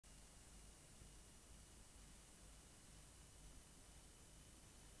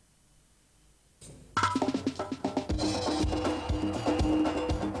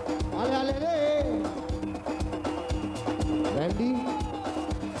Ale, ale, ale. Randy.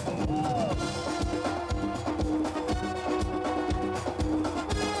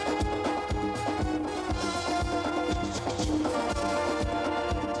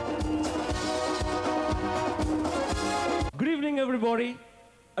 Good evening, everybody,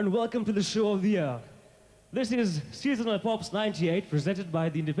 and welcome to the show of the year. This is Seasonal Pops 98, presented by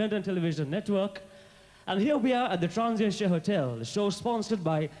the Independent Television Network. And here we are at the Transasia Hotel, the show sponsored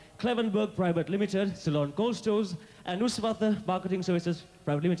by Clevenberg Private Limited, Ceylon Cold Stores, and Nuswatha Marketing Services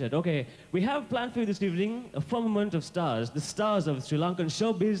Private Limited. Okay, we have planned for you this evening a firmament of stars, the stars of Sri Lankan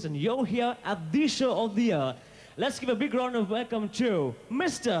showbiz, and you're here at the show of the year. Let's give a big round of welcome to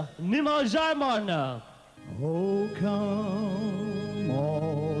Mr. Nimal Jaiman. Oh, come,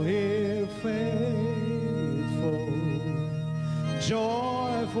 all ye faithful,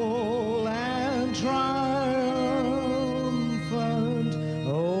 joyful and triumphant.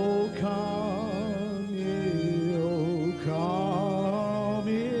 Oh, come ye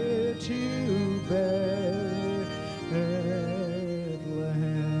to Bethlehem.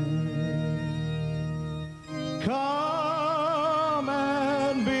 Come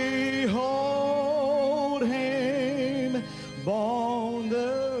and behold him, born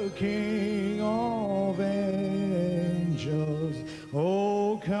the King of angels.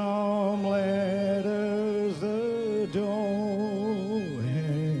 Oh, come, let us adore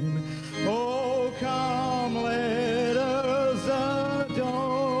him. Oh, come, let us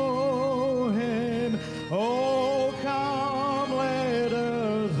adore him. Oh, come, let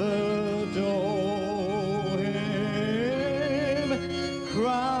us adore him.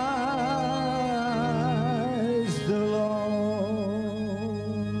 Christ the Lord.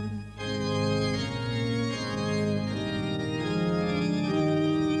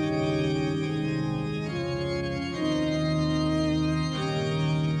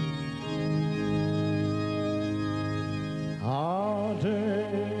 Ardeste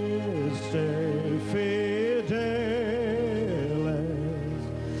fideles,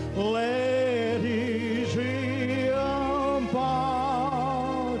 ledicium patres,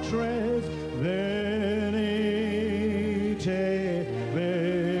 venite,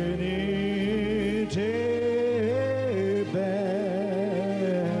 venite, Bethlehem.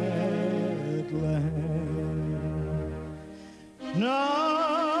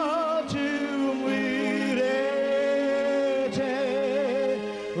 Natum videte,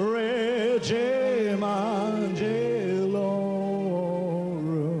 regem angelorum,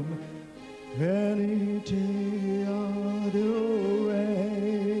 venite adoremus,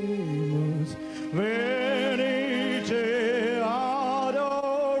 venite adoremus,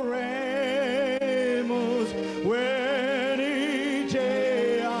 venite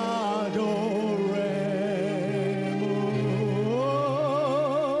adoremus,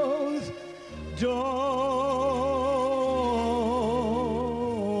 Dominum.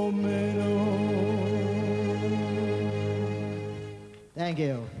 Thank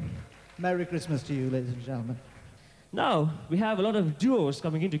you. Merry Christmas to you, ladies and gentlemen. Now, we have a lot of duos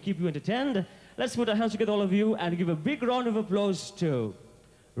coming in to keep you entertained. Let's put our hands together, all of you, and give a big round of applause to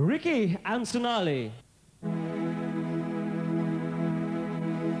Ricky and Sonali.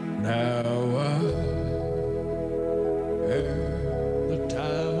 Now at the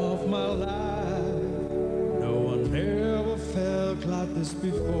time of my life, no one ever felt like this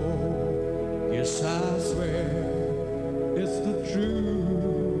before. Yes, I swear it's the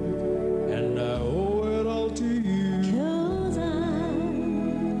truth, and I owe it all to you. 'Cause I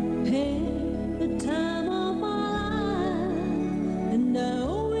had the time of my life, and I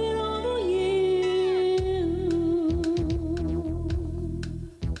owe it all to you.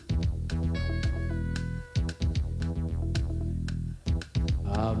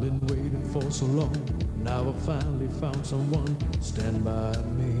 I've been waiting for so long, now I finally found someone to stand by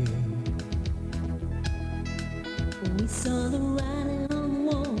me. We saw the writing on the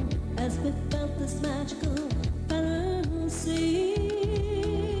wall as we felt this magical fantasy.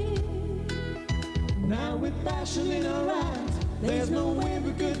 Now with passion in our eyes, there's no way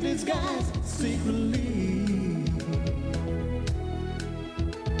we could disguise secretly.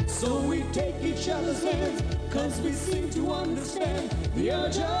 So we take each other's hands, 'cause we seem to understand the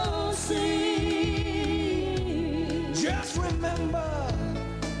urgency. Just remember,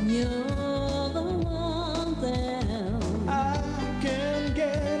 You're the one that I can't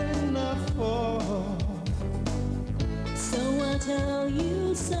get enough for. so I'll tell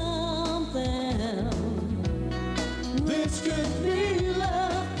you something. This could be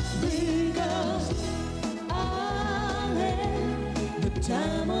love, because I had the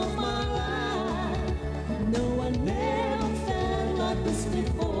time of my life,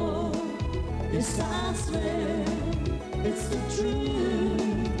 Yes, I swear it's the truth,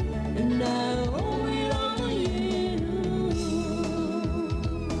 and I owe it all to you.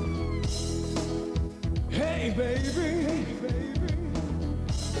 Hey, baby,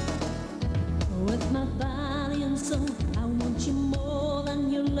 With my body and soul, I want you more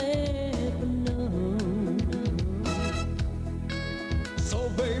than you'll ever know. so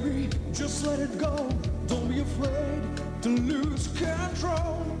baby, just let it go. Don't be afraid to lose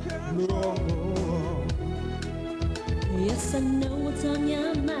control. No. Yes, I know what's on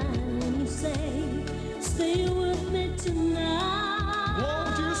your mind when you say, stay with me tonight.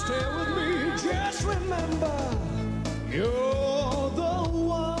 Won't you stay with me? Just remember, you're the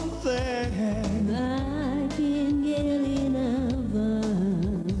one thing I can't get enough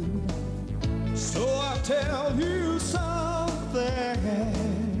of. So I tell you something.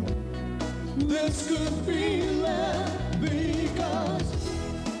 This could be love because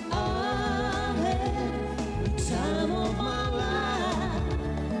I had the time of my life.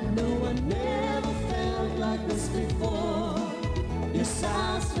 No one never felt like this before. Yes,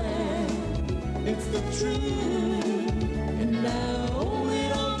 I swear it's the truth, and I owe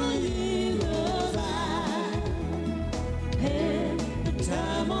it all to you, 'cause I had the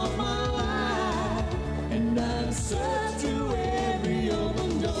time of my life, and I've searched through every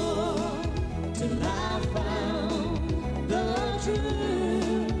open door till I found the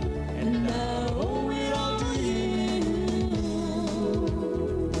truth, and I owe it all to you.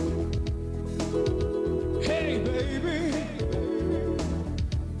 hey, baby.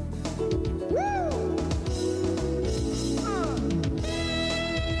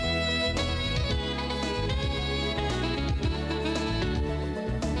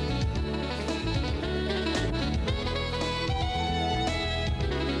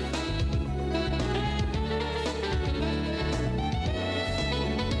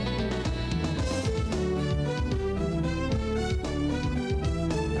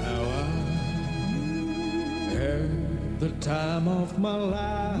 Now I had the time of my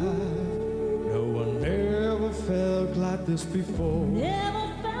life. No one ever felt like this before. Never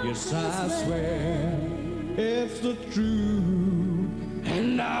felt Yes, this I way. swear it's the truth,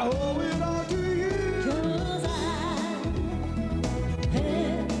 and I owe it all to you. 'Cause I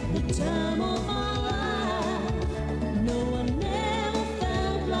had the time of my life. No one ever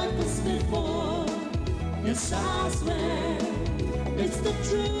felt like this before. Yes, I swear it's the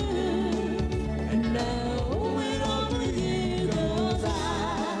truth, and I owe it all to you. 'Cause I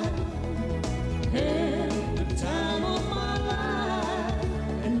had the time of my life,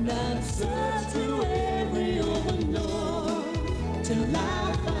 and I've searched through every open door till I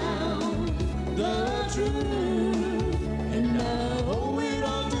found the truth, and I owe it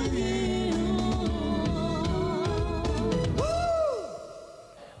all to you.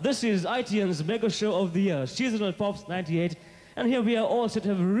 This is ITN's mega show of the year, Seasonal Pops 98. And here we are all set to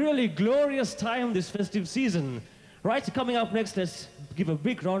have a really glorious time this festive season. Right, coming up next, let's give a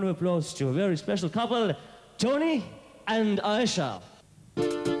big round of applause to a very special couple, Tony and Aisha.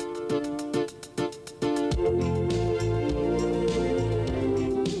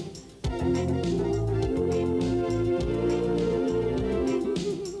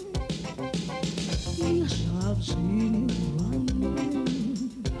 Yes, I've seen you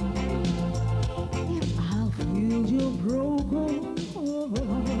running. I feel you broken.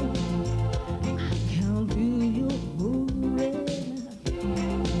 I can feel you moving.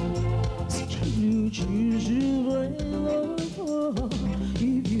 Can you choose your way?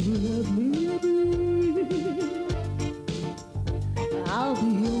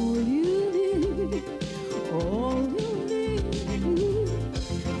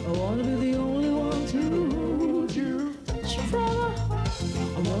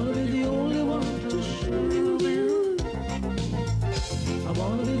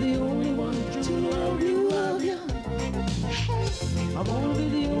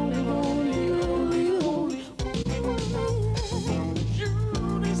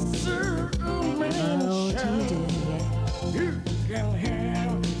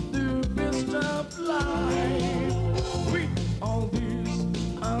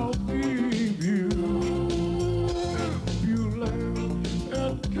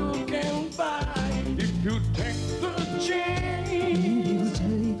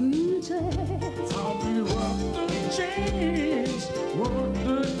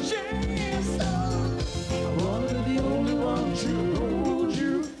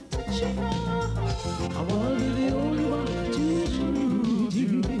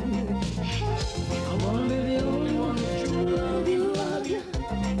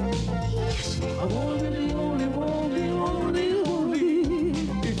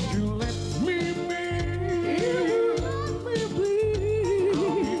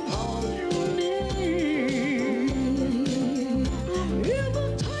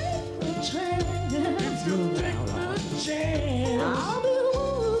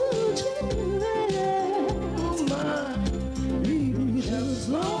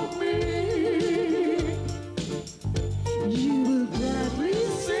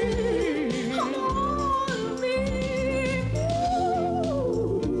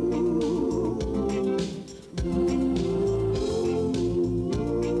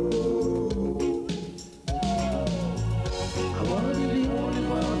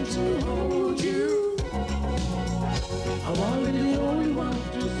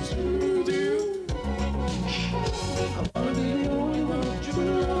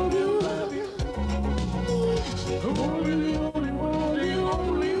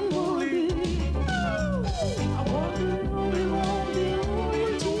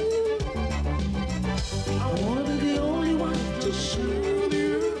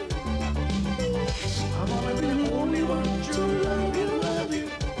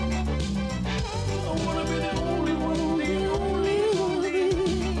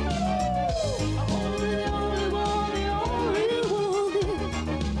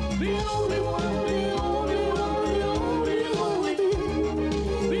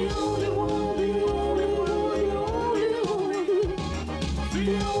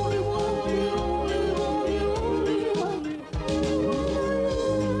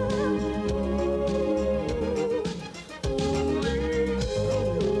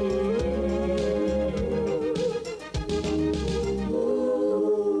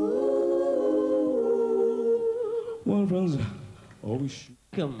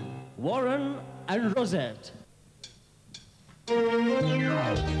 welcome Warren and Rosette. Someone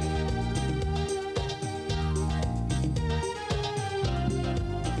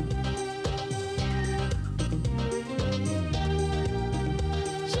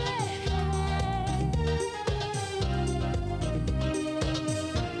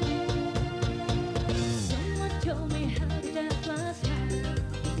told me how to dance last night.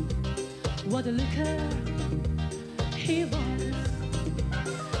 What a looker he was.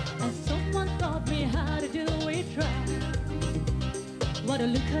 And someone taught me how to do it right. What a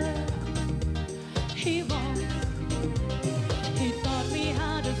looker he was. He taught me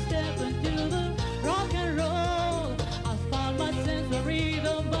how to step into the rock and roll. I found my sense of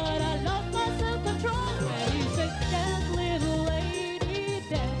rhythm, but I lost my self-control. And he said, dance, little lady,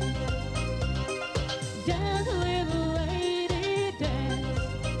 dance. Dance, little lady, dance.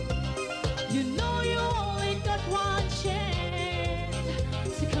 You know you only got one chance.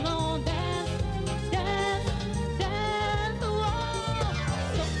 So come on, dance, dance, dance. Whoa.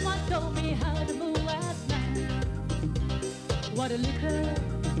 Someone told me how to move last night. What a looker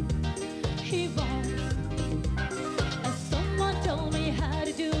he was. And someone told me how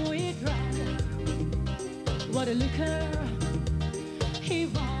to do it right. What a looker he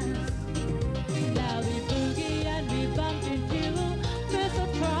was. Now we boogie and we bumped into Mr.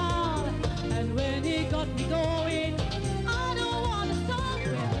 Trial. And when he got me going, I don't want to stop.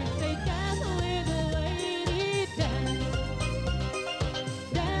 When we say dance, little lady, dance.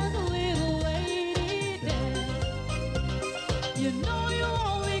 Dance, little lady, dance. You know you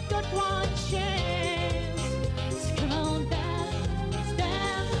only got one chance. So come on, dance,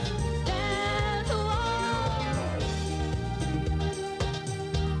 dance, dance. Whoa.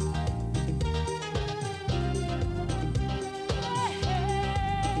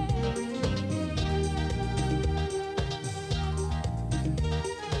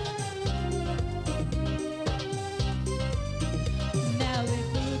 Now we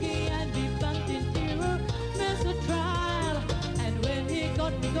boogie and we bumped into Mr. Trial. And when he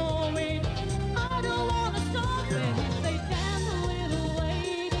got me going, I don't want to stop. When he say dance, little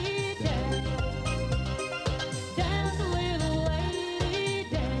lady, dance. Dance, little lady,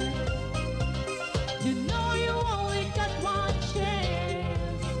 dance. You know you only got one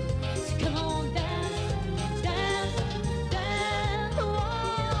chance. So come on, dance, dance, dance.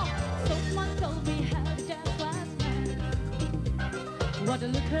 Whoa. Someone told me how to dance last night. What a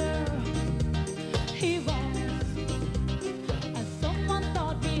looker he was. And someone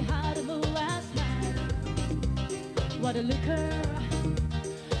taught me how to move last night. What a looker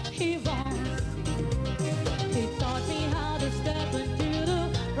he was. He taught me how to step into the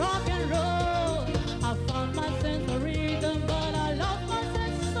rock and roll. I found my sense of rhythm, but I lost my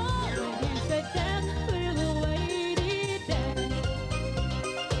sense of soul. He said, dance, little lady, dance.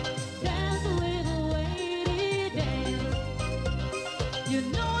 Dance, little lady, dance. You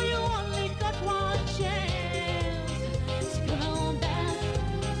know you only got one chance. So come on, dance,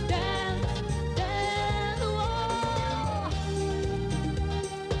 dance, dance. Whoa.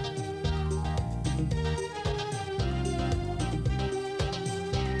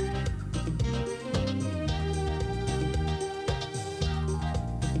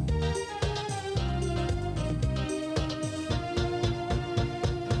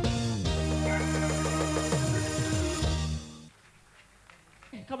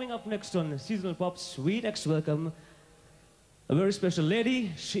 Coming up next on Seasonal Pop's Sweet X Welcome, a very special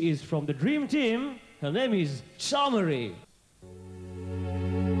lady. She is from the Dream Team. Her name is Charmery.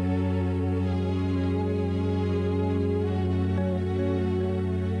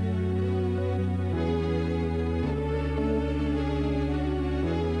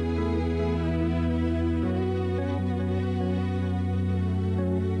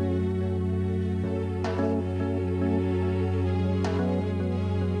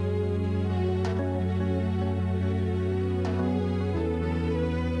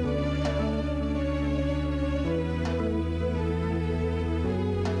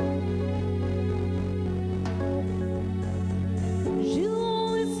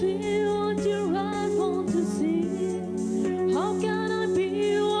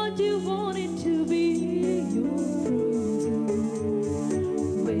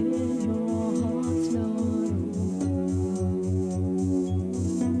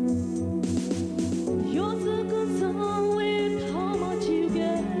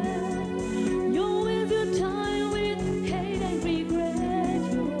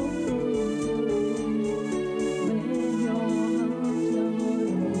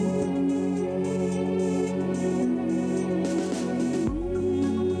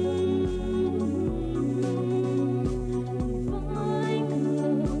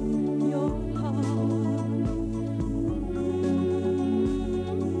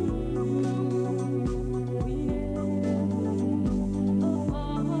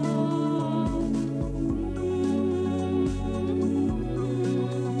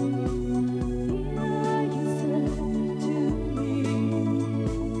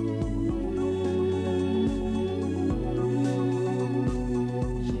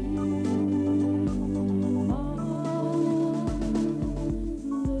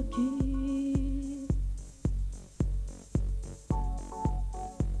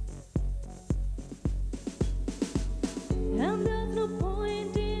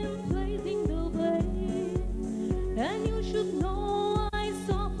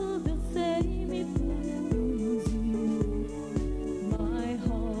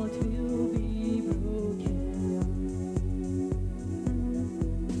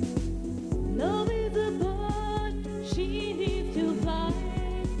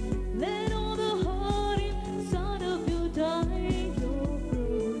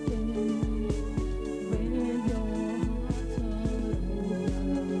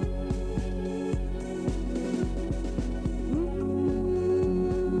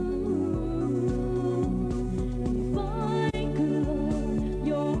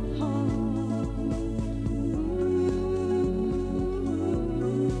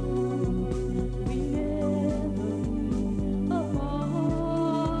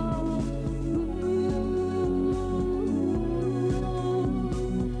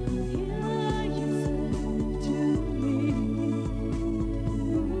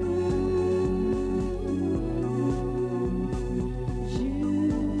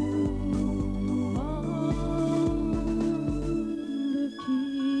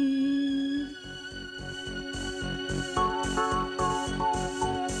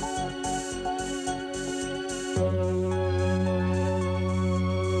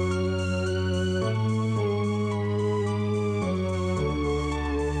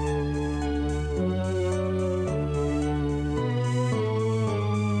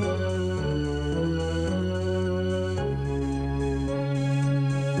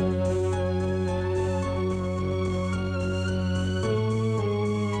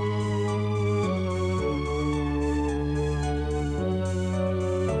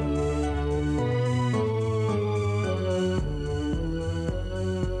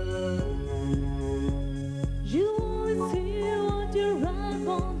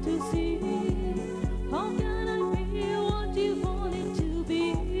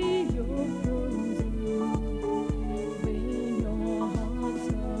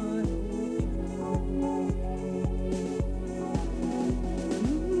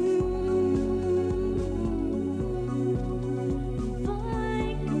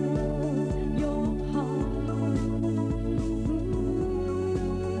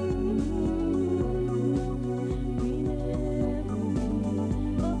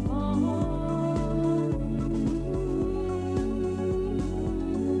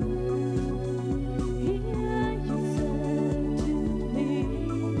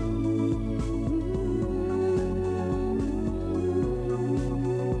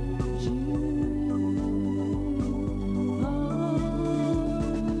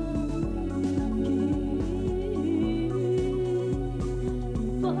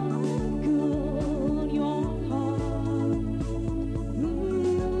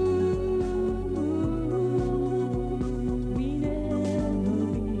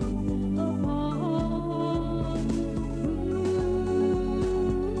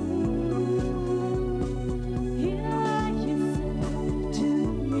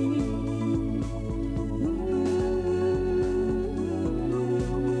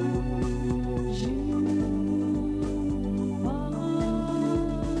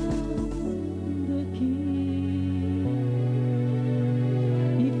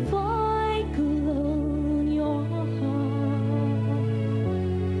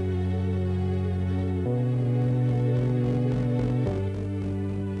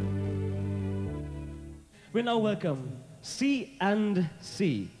 We now welcome C and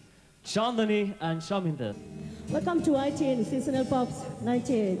C, Chandani and Shaminder. Welcome to ITN Seasonal Pops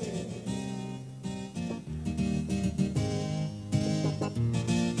 98.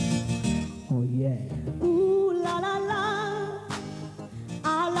 Oh yeah. Ooh la la la,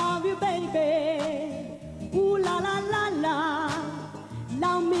 I love you, baby. Ooh la la la la,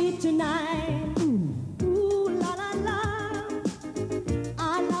 love me tonight. Ooh la la la,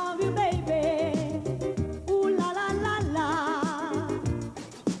 I love you, baby. Ooh la la la la.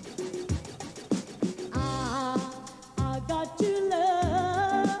 I got your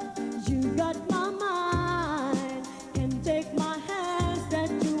love, you got my mind. Can take my hands that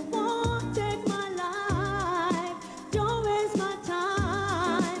you won't take my life. Don't waste my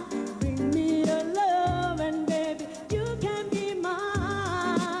time. Bring me your love and baby, you can be mine.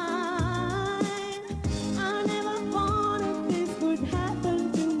 I never wanted this could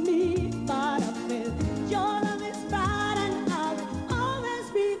happen to me, but I feel your love is bright and I'll always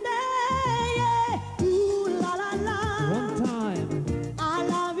be there. Yeah. Ooh la la la. One time. I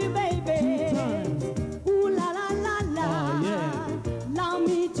love you, baby. Two times. Ooh la la la la. Oh, yeah. Love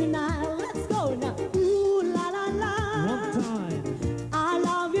me tonight. Let's go now. Ooh la la la. One time. I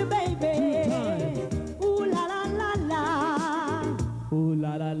love you, baby. Two times. Ooh la la la la. Ooh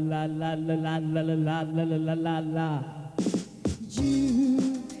la la la la la la la la la la la la.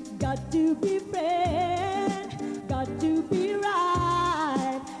 You got to be fair, got to be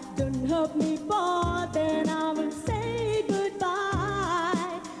right. Don't hurt me, boy, then I will say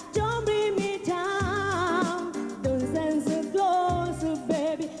goodbye. Don't bring me down, don't stand so close,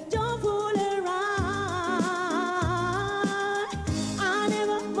 baby. Don't fool around. I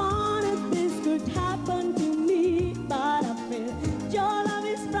never wanted this could happen to me, but I feel your love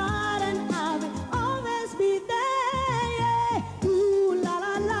is bright and I will always be there. Yeah. Ooh la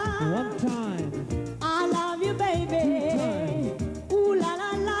la la. One time. I love you, baby. Two times. Ooh la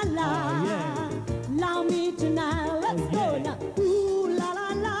la la la. Oh, yeah. Love me tonight. Let's Oh, go yeah. now. Ooh la la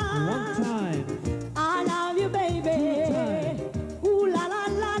la. One time. I love you, baby. Two times. Ooh la la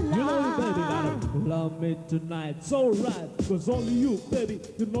la la. You know you, baby, gotta love me tonight. It's alright, cause only you, baby,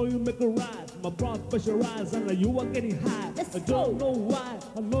 you know you make it right. My blood pressure rise and you are getting high. Let's I don't go. know why.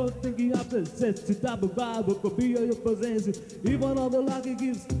 I'm not thinking of the set to double vibe, what could be your presence. Even all the lucky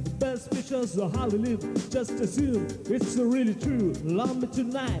gives, best wishes of how we live. Just assume it's really true. Love me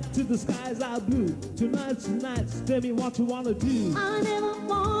tonight, till the skies are blue. Tonight, tell me what you wanna do. I never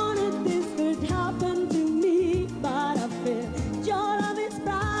wanted this could happen to me, but I feel your love is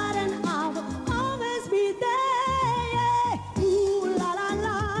bright and I will always be there. Yeah. Ooh la la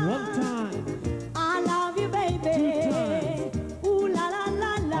la. One time. I love you, baby. Two times. Ooh la la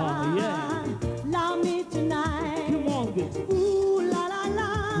la la. Oh, yeah. Love me tonight. Come on, get Ooh la la la.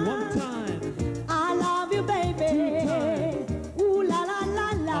 one time. I love you, baby. Two times. Ooh la la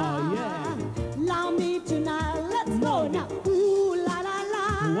la la. Oh, yeah. Love me tonight. Let's Come go on, now. get Ooh la la la.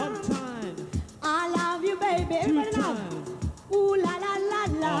 one time. I love you, baby. Two Everybody now. times. Ooh la la la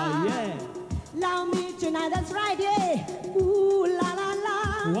la. Oh, yeah. Love me tonight. That's right, yeah. Ooh la la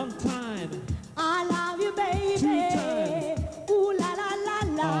la. One time. I love you, baby. Two times. Ooh la la la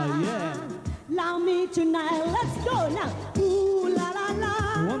la. Oh, yeah. Love me tonight. Let's go now. Ooh la la la.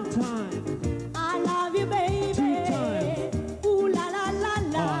 One time. I love you, baby. Two times. Ooh la la la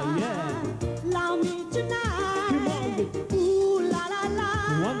la. Oh, yeah. Love me tonight. Come on, baby. Ooh la la la.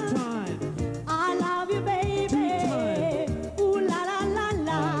 One time. I love you, baby. Two times. Ooh la la la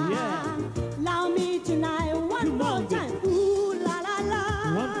la. Oh, yeah. Love me tonight. One Come more on, baby. time. Ooh la la la.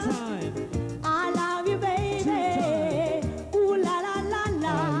 One time. I love you, baby. times. Ooh la la la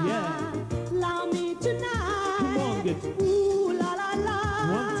la. Oh, yeah. Love me tonight. Come on, get Ooh la la la.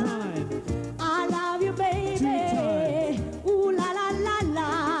 one time. I love you, baby. times. Ooh la la la la.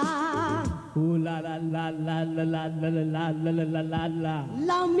 Ooh la la la la la la la la la la la la la.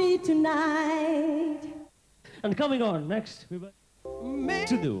 Love me tonight. And coming on next, we will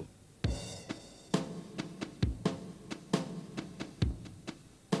to do.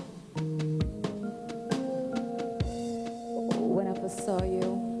 When I first saw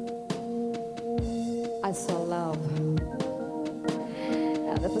you, I saw love.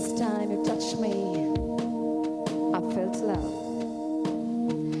 And the first time you touched me, I felt love.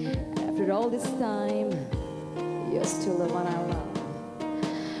 After all this time, you're still the one I love.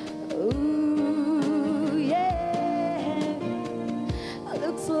 Ooh, yeah.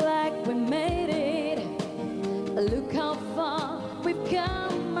 Looks like we made it. Look how far we've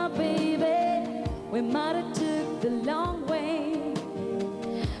come, my baby. We might have took the long way.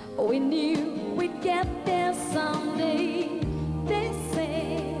 We knew we'd get there someday. They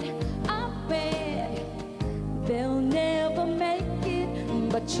said, I bet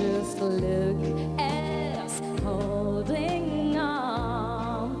but just look at us holding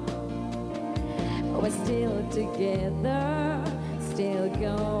on. We're still together, still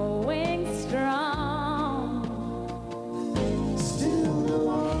going strong. Still the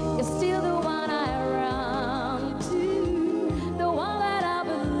one. You're still the one I run to, the one that I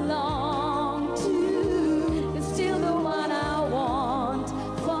belong to. You're still the one I want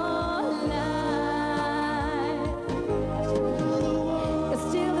for life. You're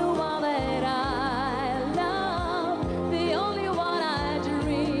still the one that I love, the only one I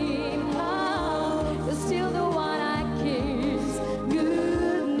dream of. You're still the one I kiss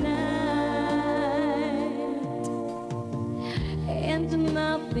goodnight. And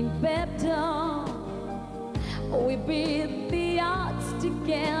nothing better, we beat the odds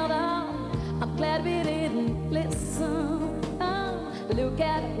together. I'm glad we didn't listen. Oh, look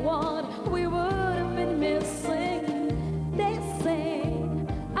at what we would have been missing. They say,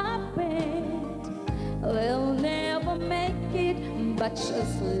 I bet they'll never make it, but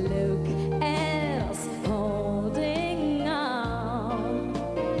just look at us holding on.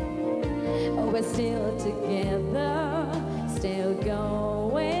 We're still together, still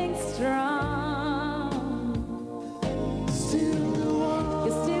going strong. Still the one.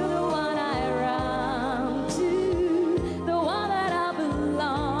 You're still the one I run to, the one that I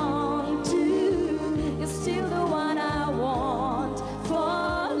belong to. You're still the one I want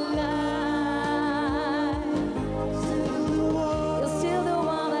for life. Still the one. You're still the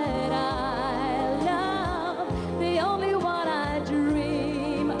one that I love, the only one I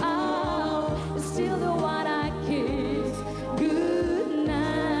dream of. You're still the one I kiss goodnight.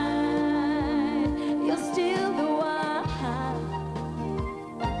 You're still the one.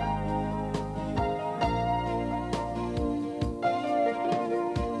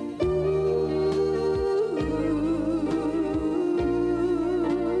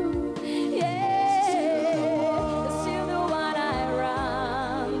 Yeah, you're still the one I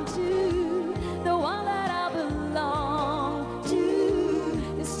run to, the one that I belong to.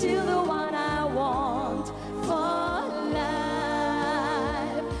 You're still the one I want for life.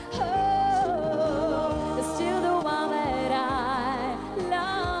 Oh, you're still the one that I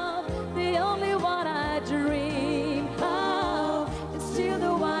love, the only one I dream of. You're still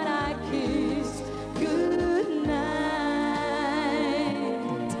the one I kiss goodnight.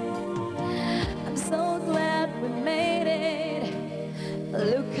 I'm so glad we made it.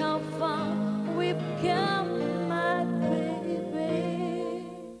 Look how far we've come, my baby.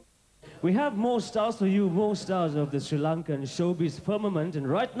 We have more stars for you, more stars of the Sri Lankan showbiz firmament, and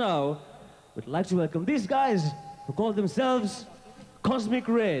right now, we'd like to welcome these guys who call themselves Cosmic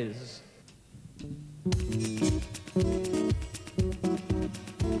Rays.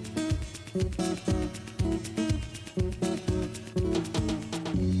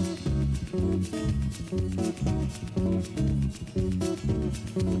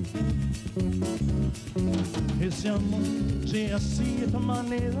 Esse amor se assim de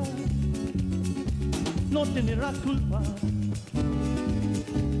maneira não terá culpa.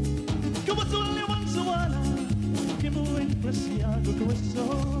 Como tu levantas que muito preciado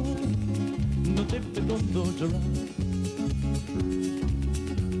coração não deve dondo chorar.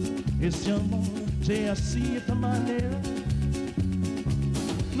 Esse amor se assim de maneira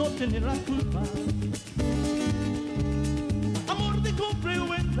não terá culpa. Amor de compra e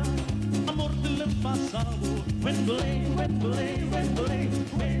venda, amor del pasado. Wembley, Wembley, Wembley,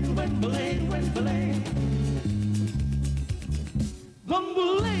 Wembley, Wembley.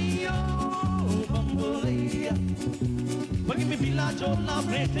 Bamboleo, bambolea, perché mi villaggio la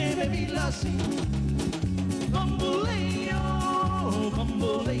prete me villa sì. Bamboleo,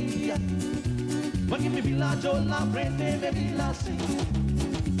 bambolea, perché mi villaggio la prete me villa sì.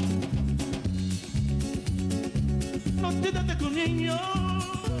 Non ti date con niño,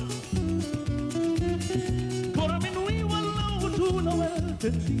 por minuit wallo tu no el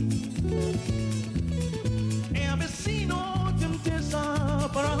tenti. E a vecino tempesa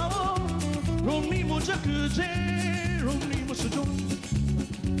para amor, romimo jacuje, romimo sujun.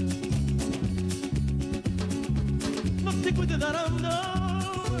 Non ti cuide darando,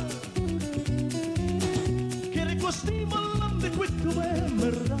 che le costimo l'ande questo è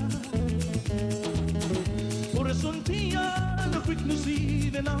verdad. Por eso un día no quick no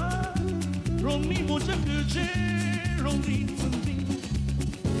see the night. Romimo jacuje, romimo sujun.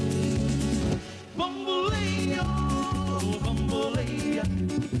 Bamboleo, bambolea,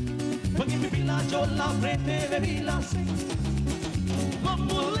 perché mi villaggio la prete me villa sì.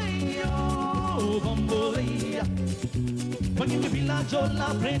 Bamboleo, bambolea, perché mi villaggio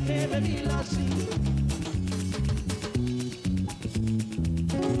la prete me villa sì.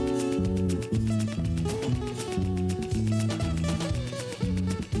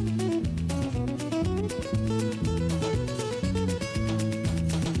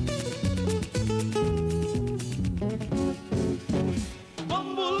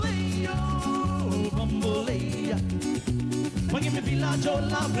 villaggio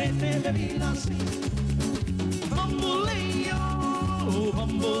la prete bevila sì. Bamboleia, oh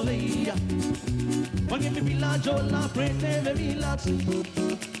bamboleia. Quando mi villaggio la prete bevila sì.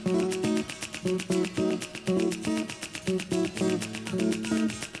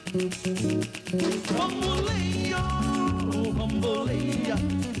 Bamboleia, oh bamboleia.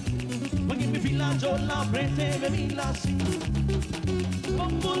 Quando mi villaggio la prete bevila sì.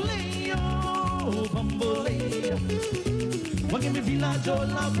 Bamboleia, oh bamboleia. Quando mi villaggio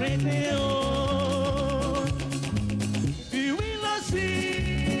la prete oh. Bevila sì.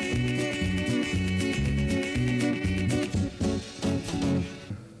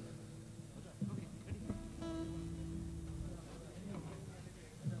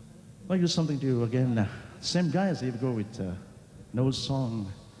 I'll use something to you again. Same guys, you go with no song,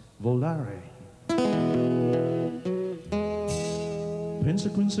 Volare.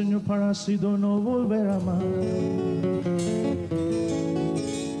 Penso que un sueño parecido no volverá más.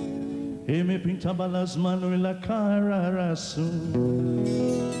 Y me pintaba las manos y la cara azul.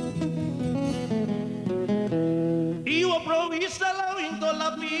 Io ho provvisto l'ho vinto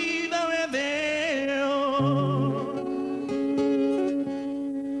la vida me deo.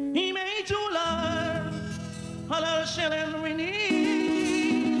 I miei giular alla scena venina.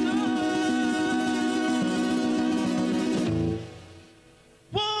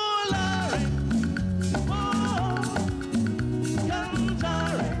 Volare, oh,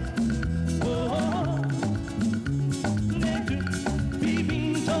 cantare, oh, vi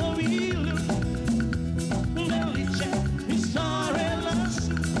vinto il bellissimo mi stare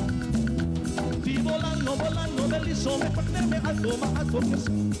lassù. Ti volando, volando, bellissimo, per te me alto, ma alto che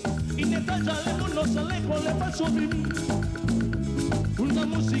sì. In Italia le mondo sale con le passo primi. Una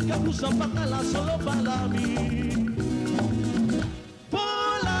musica russa bacala solo para mí.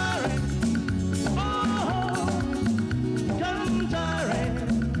 Volare, oh, cantare,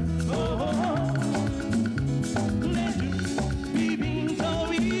 oh, vi vinto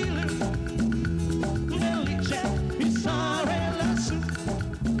il bellissimo mi stare lassù.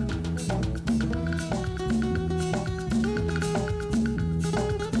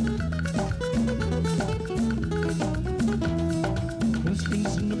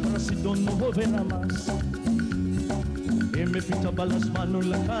 No volverá más. Y me pintaba las manos y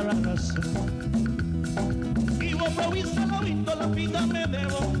la cara azul. Y vos proviste lo visto, la vida me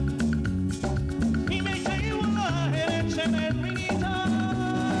debo. Y me llevo la herencia en mi guitarra.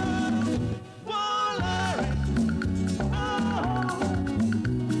 Volare, oh,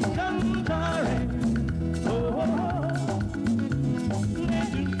 cantare, oh,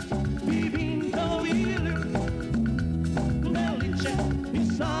 vi vinto il bellissimo mi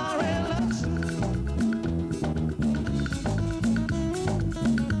stare lassù.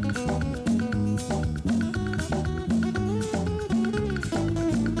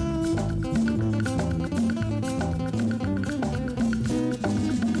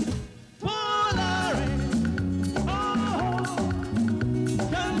 Volare, oh,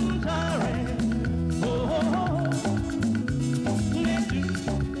 cantare, oh,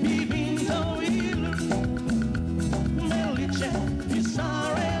 vi vinto il bellissimo mi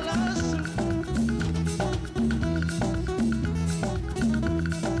stare lassù.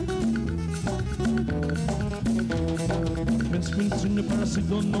 Penso un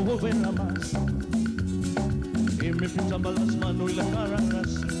parásito no volverá más. Y me pintaba las manos y la cara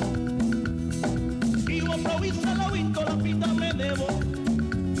azul. Y vos proviste lo vinto, la vida me debo.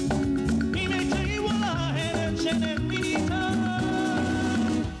 Y me llevo la herencia en mi guitarra.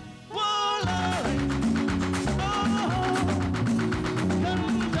 Volare, oh,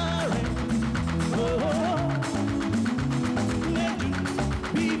 cantare, oh,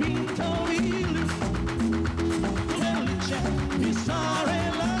 vi vinto il bellissimo mi stare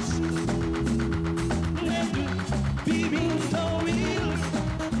lassù. Vi vinto il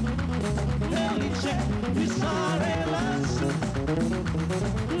bellissimo mi stare lassù.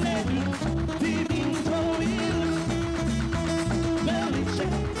 Vi vinto il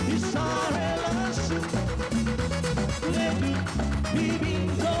bellissimo mi stare lassù. Vi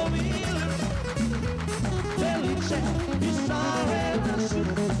vinto il bellissimo mi stare lassù.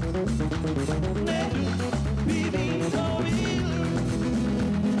 Vi vinto il.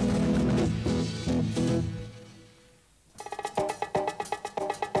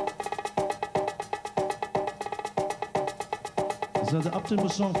 Is that the up-tempo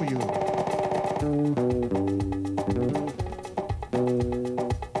song for you?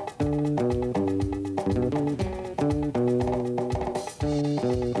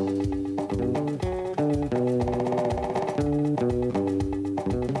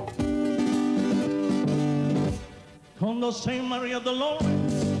 Quando Quando sei Maria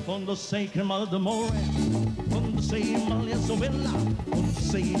Dolores, quando sei crema d'amore, quando sei Maria Sovella, quando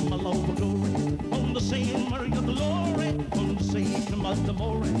sei Malova Glory, quando sei Maria Dolores, quando sei crema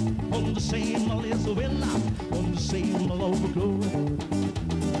d'amore, quando sei Maria Sovella, quando sei Malova Glory.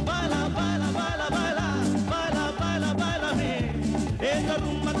 Baila, baila, baila, baila, baila, baila, baila me, e la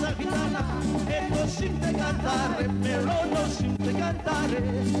rumba gitana, e non simte cantare, però non simte cantare,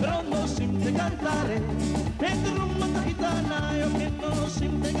 però non simte cantare, e la rumba gitana, io che non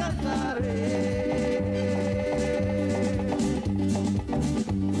simte cantare.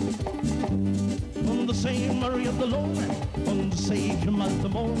 Quando sei Maria Dolore, quando sei chiamata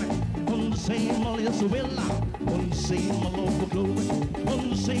d'amore, quando sei Maria Sovella, quando sei Malova Glory,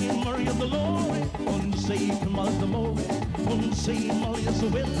 quando sei Maria Dolore, quando sei chiamata d'amore, quando sei Maria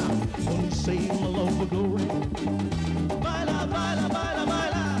Sovella, quando sei Malova Glory. Baila, baila, baila,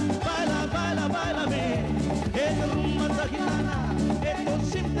 baila, baila, baila, baila me, e la rumba gitana, e non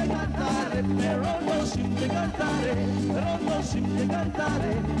simte cantare, però non simte cantare, però non simte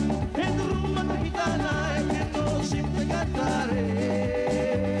cantare, e la rumba gitana, e che non simte cantare.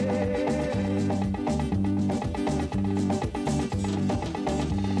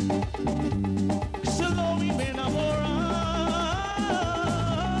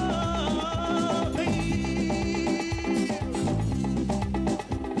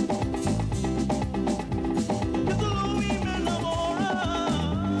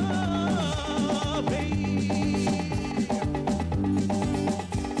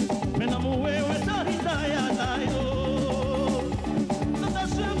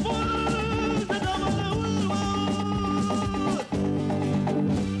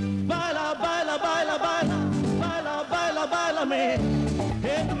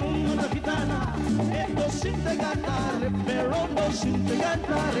 Però non simte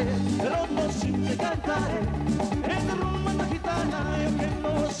cantare, però non simte cantare, e la rumba gitana, io che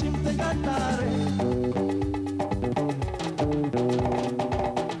non simte cantare.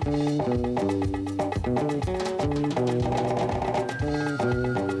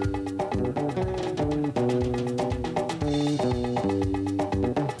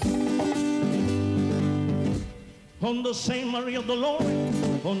 Quando sei Maria Dolore,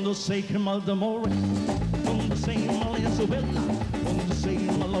 quando sei crema d'amore, quando sei Maria Sovella, quando sei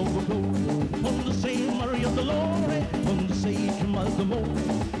Malova Glory, quando sei Maria Dolore, quando sei crema d'amore,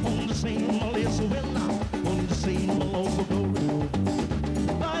 quando sei Maria Sovella, quando sei Malova Glory.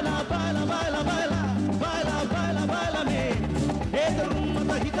 Baila, baila, baila, baila, baila, baila, baila me, e la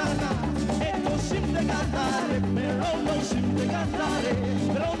rumba gitana, e non simte cantare, però non simte cantare,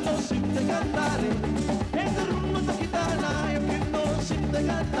 però non simte cantare, e la rumba gitana, io che non simte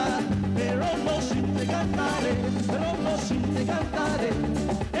cantare, però non simte cantare, però non simte cantare,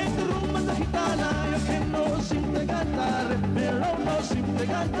 e la rumba gitana, io che non simte cantare, però non simte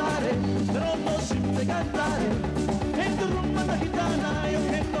cantare, però non simte cantare, e la rumba gitana, io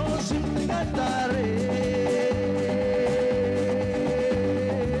che non simte cantare.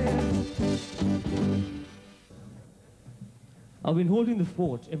 I've been holding the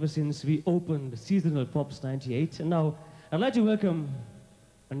fort ever since we opened Seasonal Pops 98, and now I'd like to welcome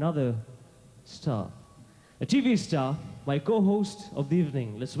another star, a TV star, my co-host of the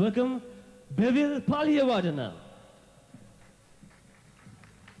evening. Let's welcome Bevil Paliyavadana.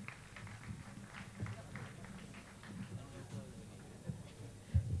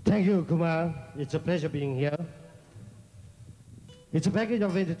 Thank you, Kumar. It's a pleasure being here. It's a package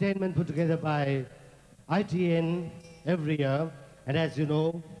of entertainment put together by ITN every year, and as you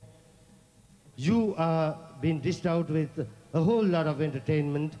know, you are being dished out with a whole lot of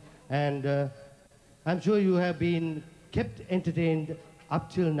entertainment, and I'm sure you have been kept entertained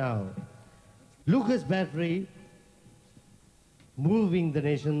up till now. Lucas Battery, Moving the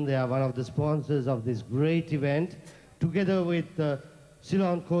Nation, they are one of the sponsors of this great event, together with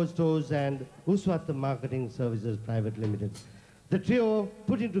Ceylon Co-Stores and Uswat Marketing Services Private Limited. The trio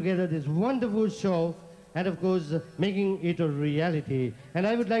putting together this wonderful show and of course making it a reality. And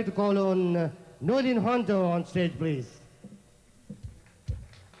I would like to call on Noelin Honto on stage, please.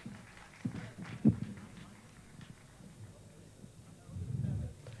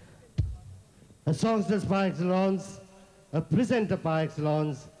 A songster par excellence, a presenter par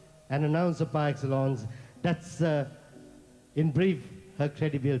excellence, an announcer par excellence. That's, in brief, her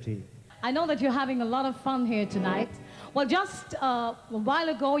credibility. I know that you're having a lot of fun here tonight. Well, just a while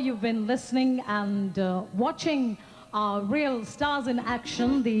ago, you've been listening and watching our real stars in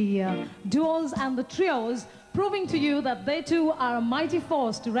action, the duos and the trios proving to you that they too are a mighty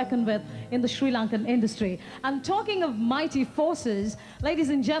force to reckon with in the Sri Lankan industry. And talking of mighty forces, ladies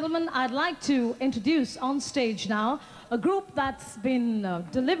and gentlemen, I'd like to introduce on stage now a group that's been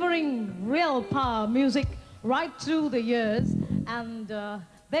delivering real power music right through the years, and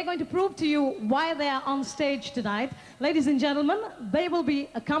they're going to prove to you why they are on stage tonight. Ladies and gentlemen, they will be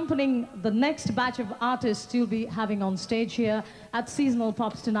accompanying the next batch of artists you'll be having on stage here at Seasonal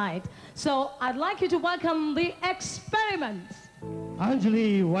Pops tonight. So I'd like you to welcome the Experiments.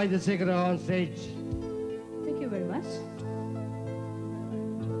 Anjali Vaidyasekara on stage. Thank you very much.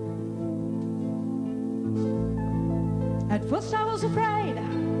 At first I was afraid,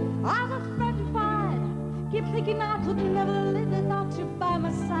 I was petrified. Keep thinking I could never live without you by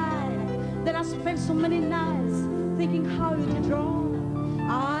my side. Then I spent so many nights thinking how you did wrong.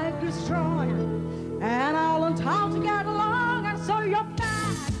 I grew strong, and I learned how to get along. And so you're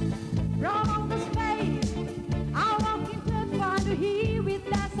back from outer space. I walk into a find you here with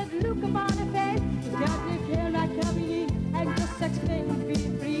that sad look upon your face. You got me feel like coming in and just expect to be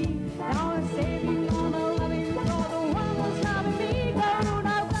free. Now I'm saving all the loving for the one who's loving me. Go,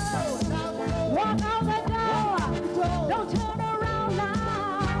 now go, walk out the door. Don't turn around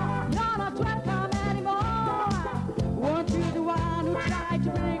now. You're not welcome anymore. Weren't you the one who tried to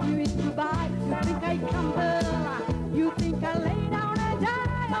bring me with goodbye? You think I crumble? You think I lay down and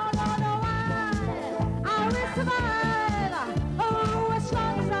die? Oh no, no, I will survive. Oh, as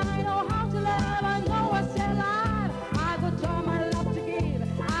long as I know how to love, I know I stay alive. I got all my love to give,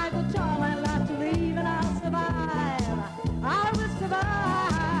 I got all my love to leave, and I'll survive. I will survive.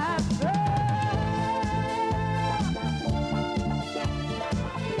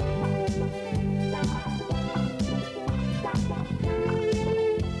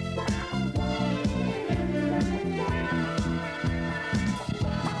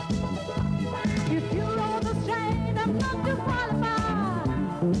 If you know the strain, I'm not to fall apart.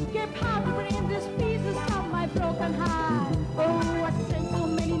 Keep harboring these pieces of my broken heart. Oh, I spent so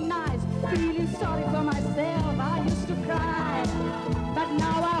many nights feeling sorry for myself. I used to cry, but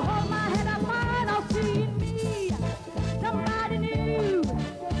now I hold my head up high. I'll see in me somebody new.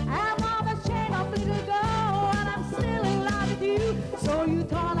 I'm on the chain of little girl, and I'm still in love with you. So you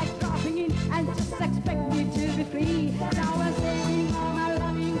thought like dropping in and just expect me to be free. Now I'm saving all my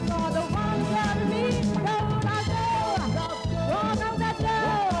loving for the one who loved me. Go, now go, walk out that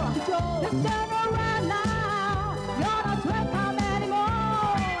door. Just turn around now. You're not welcome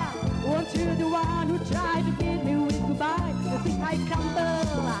anymore. Weren't you the one who tried to beat me with goodbye? You think I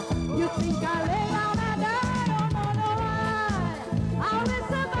crumble? You think I lay down and die? Oh no, no, I will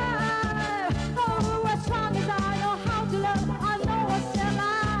survive. Oh, as long as I know how to love, I know I'll stay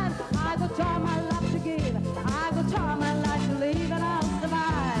alive. I got all my love to give, I got all my life to live, and I'll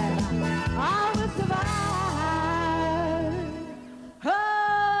survive. I will survive.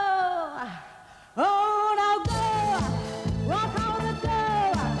 Oh, now go, walk out the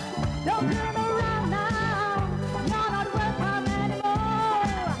door. Don't turn around now. You're not welcome anymore.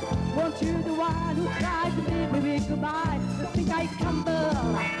 Weren't you the one who tried to leave me with goodbye? You think I crumble?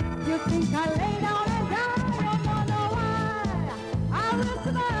 You think I lay down and die? Oh, no, no, I will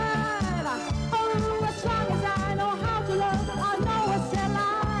survive. Oh, as long as I know how to love, I know I'll stay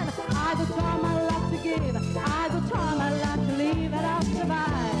alive. I got all my love to give, I got all my life to live, and I'll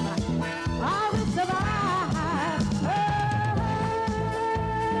survive. I will survive.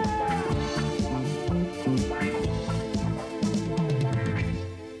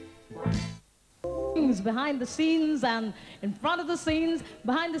 Behind the scenes and in front of the scenes.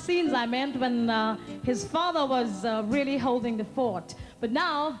 Behind the scenes, I meant when his father was really holding the fort. But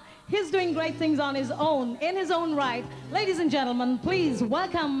now, he's doing great things on his own, in his own right. Ladies and gentlemen, please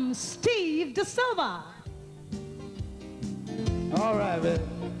welcome Steve De Silva. All right, man.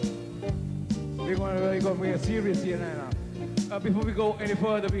 We're going to really go get serious here now. Before we go any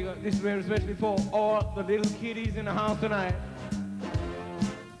further, this is very especially for all the little kiddies in the house tonight.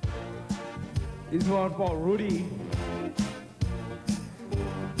 This one for Rudy.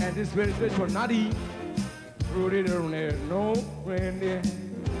 And this is very special for Nadi. Rudy don't have no reindeer,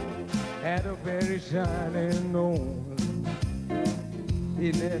 had a very shining nose.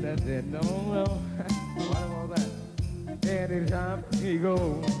 He never said no, no. What about that? Anytime he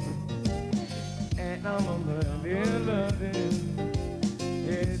goes, and I'm a loving.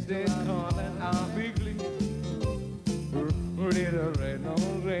 It's this calling out quickly. Rudy the red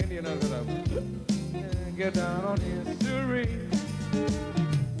nose reindeer, get down on history.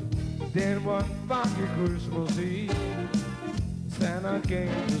 Then one foggy Christmas Eve, Santa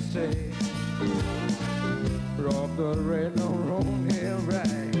came to say, rock the red nose on here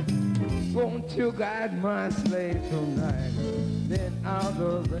right. Won't you guide my sleigh tonight? Then I'll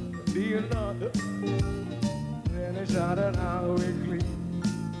go dear Lord. Then I shout it out quickly.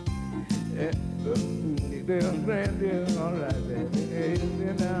 All right, baby.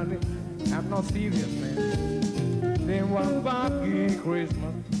 I'm not serious, man. Then one foggy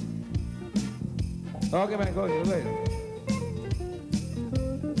Christmas. Okay, man, go to you later.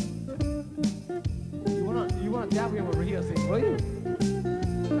 You wanna dab me over here, sing, will you?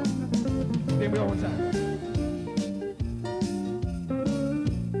 Then we all one time.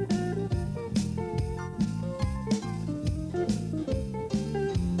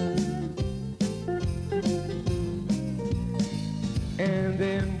 And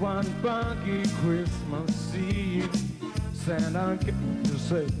then one foggy Christmas Eve, Santa came to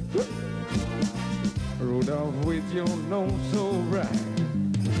say, Rudolph, with your nose so bright,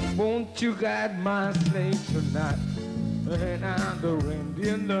 won't you guide my sleigh tonight? And I'm the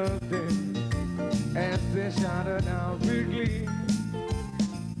reindeer nothing as they shouted out quickly.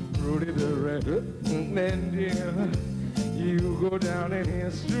 Rudy the red reindeer, you go down in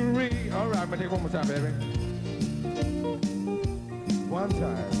history. All right, I'm gonna take one more time, baby. One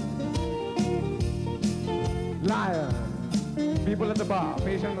time. Lion. People at the bar.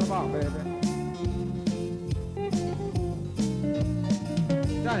 Patient at the bar, baby.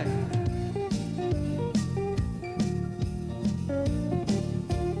 Johnny.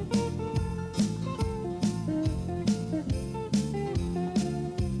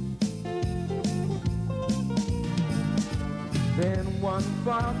 Then one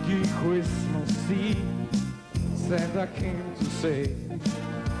foggy Christmas Eve, Santa came to say,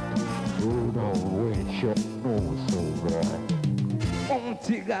 Rudolph, with your nose so bright, won't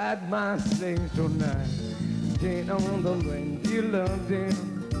you guide my sleigh tonight? Then on the reindeer loved him,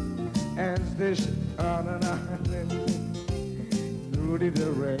 as they shot an island. Rudy the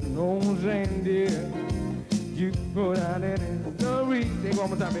red-nosed reindeer, you put out in history. Take one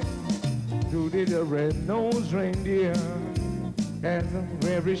more time, baby. Rudy the red-nosed reindeer, as a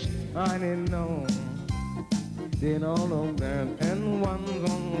very shining nose. Then all of them and one's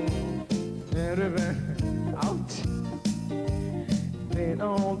on everywhere. Ouch! Then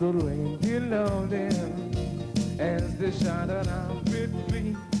all the reindeer loved them as they shouted out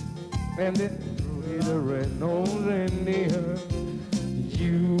quickly. And then through the red-nosed reindeer,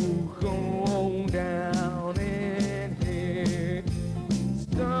 you go down in here.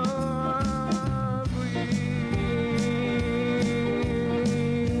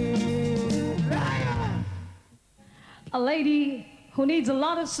 A lady who needs a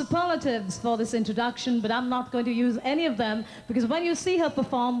lot of superlatives for this introduction, but I'm not going to use any of them because when you see her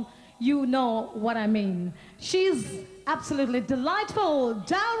perform, you know what I mean. She's absolutely delightful,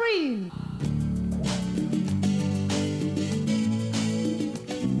 Doreen.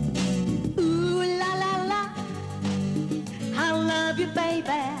 Ooh la la la, I love you,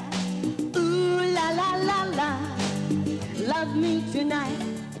 baby. Ooh la la la la, love me tonight.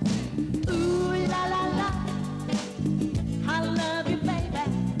 Ooh la la la, I love you, baby.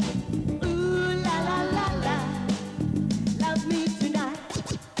 Ooh la la la la, love me tonight.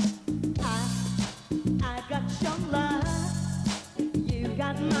 I got your love, you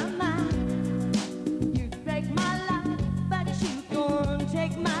got my mind. You take my life, but you gon'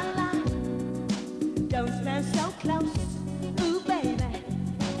 take my life. Don't stand so close, ooh baby.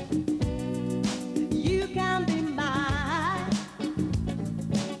 You can be mine.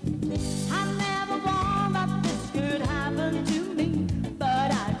 I never warned that this could happen to me,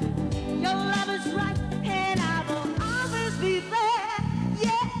 but I do. Your love is right, and I will always be there.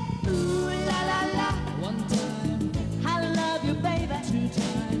 Yeah, ooh la la la. One time, I love you, baby. 2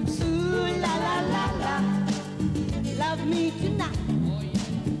 times, Ooh la la la la. Love me tonight. oh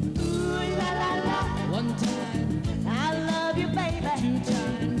yeah. Ooh la la la. 1 time, I love you, baby. 2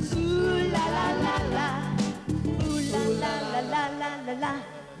 times, Ooh la la la la. Ooh la la la la la la la.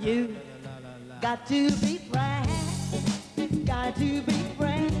 You got to be frank. Got to be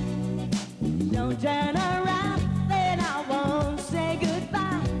frank. Don't turn around, then I won't say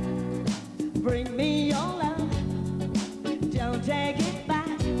goodbye. Bring me your love. Don't take it back.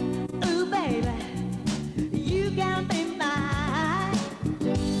 Ooh, baby, you can be mine.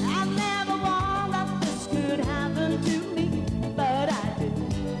 I never warned that this could happen to me, but I do.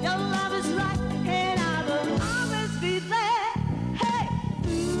 Your love is right, and I will always be there. Hey,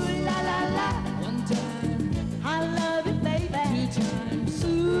 ooh la la la. 1 time, I love you, baby. 2 times,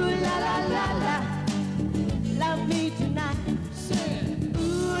 Ooh la la la la. Love me tonight. say it.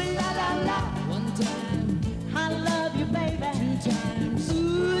 Ooh la la la. 1 time, I love you, baby. 2 times.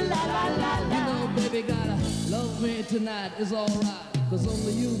 Ooh la la la You la. know, baby, gotta love me tonight. It's alright. cause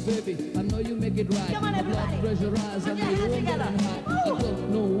only you, baby, I know you make it right. Come on, everybody. My blood pressure rise, Put and your you hands won't get together. high. I don't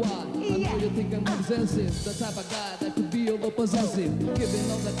know why. I know you think I'm obsessive, the type of guy that could be over possessive.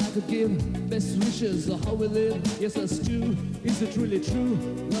 Giving all that I could give, best wishes of how we live. Yes, that's true. Is it really true?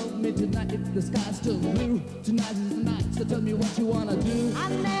 Love me tonight if the sky's still blue. Tonight is the night, so tell me what you wanna do. I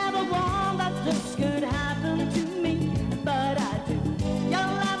never want that this could happen to me, but I do. Your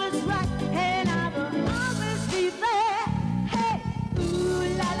love is right, and I will always be there. Hey,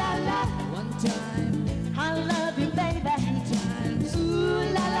 ooh la la la. One time, I love you, baby. two times, Ooh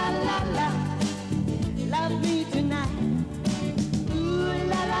la la la la. Love me tonight. Ooh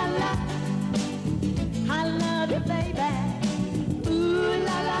la la la. I love you, baby. Ooh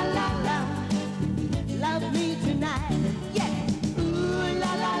la la la la. Love me tonight. Yeah. Ooh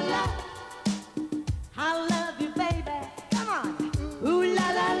la la la. I love you, baby. Come on. Ooh la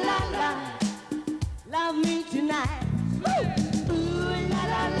la la la. Love me tonight. Ooh la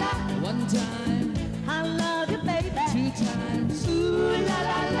la la. one time, I love you, baby. two times. Ooh la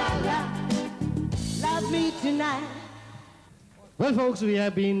la la la. Love me tonight. Well, folks, we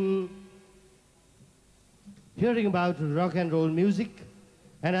have been hearing about rock and roll music,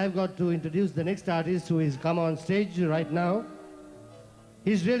 and I've got to introduce the next artist who is come on stage right now.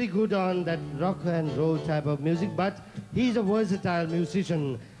 He's really good on that rock and roll type of music, but he's a versatile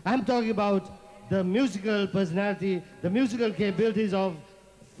musician. I'm talking about the musical personality, the musical capabilities of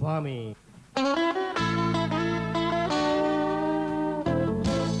Fami.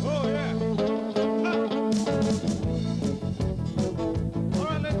 Oh, yeah. All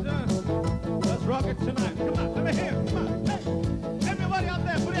right, let's rock it tonight. Come on, let me hear it. Come on, hey. Everybody out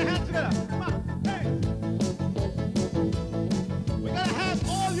there, put your hands together. Come on, hey. We gotta have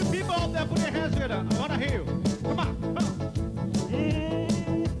all you people out there, put your hands together. I wanna hear you. Come on, come on.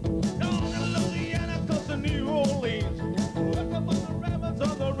 Down in Louisiana, close to New Orleans. Look up on the rapids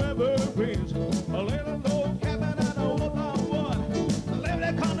of the river Queens. A little old cabin and a wooden one. Live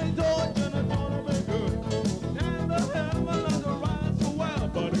that country Georgia and it's gonna be good. And the heaven and the rise so well,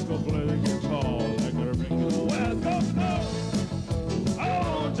 but it go play the guitar like a ring of well. Go, go!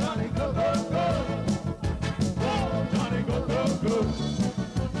 Oh, Johnny, go, go, go! Oh, Johnny, go, go, go!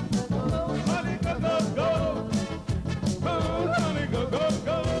 Johnny, go, go, go! Oh, Johnny, go, go,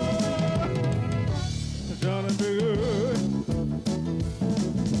 go! Johnny, be good.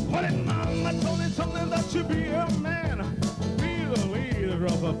 What if mama told me something that should be a man? Be the leader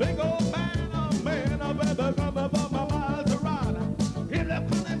of a big old band, a man of ever come above my miles around. If they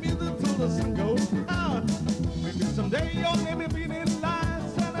put the music till the sun goes down, maybe someday you'll maybe be in line,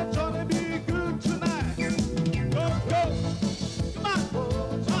 and I'm trying to be good tonight. Go, go, come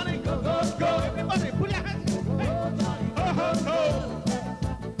on, Johnny, go, go, go. Everybody, put your hands. Hey. Oh, oh,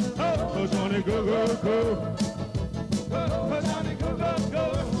 oh, oh, Johnny, go, go, go. Oh, Johnny, go, go, go.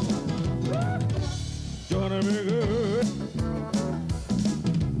 Gonna be good.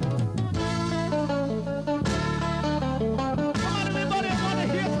 Come on, everybody, I want to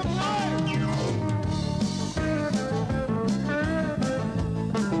hear some noise.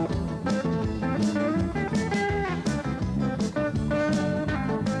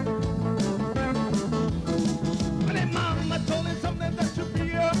 When his mama told him something that should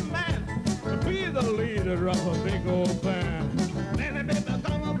be a man, to be the leader of a big old band. Many people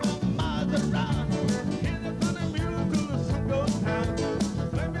come from miles around. Hear the thunder music till the sun goes down.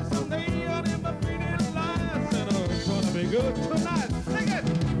 Maybe someday you'll never be in line. Said, oh, it's gonna be good tonight. Sing it.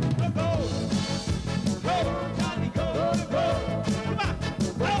 Go, go. Go, Johnny, go, go. Come on.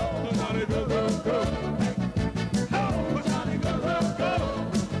 Go, Johnny, go, go, go. Go, Johnny, go, go, go.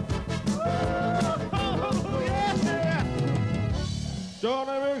 Oh, yeah.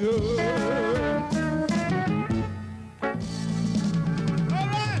 Johnny, be good. All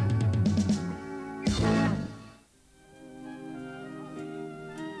right.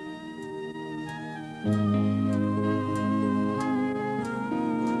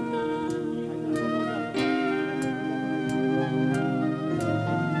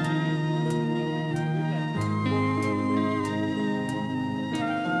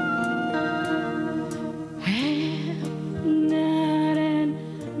 Not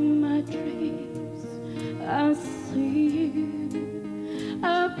in my dreams, I see you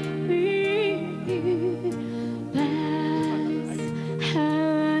up here. That's how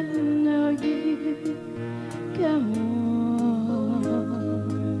I know you. Come on,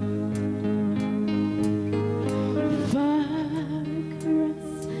 far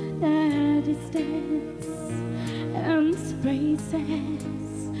across the distance and spaces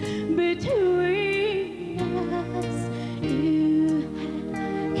between us. You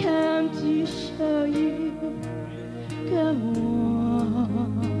have come to show you. Come on.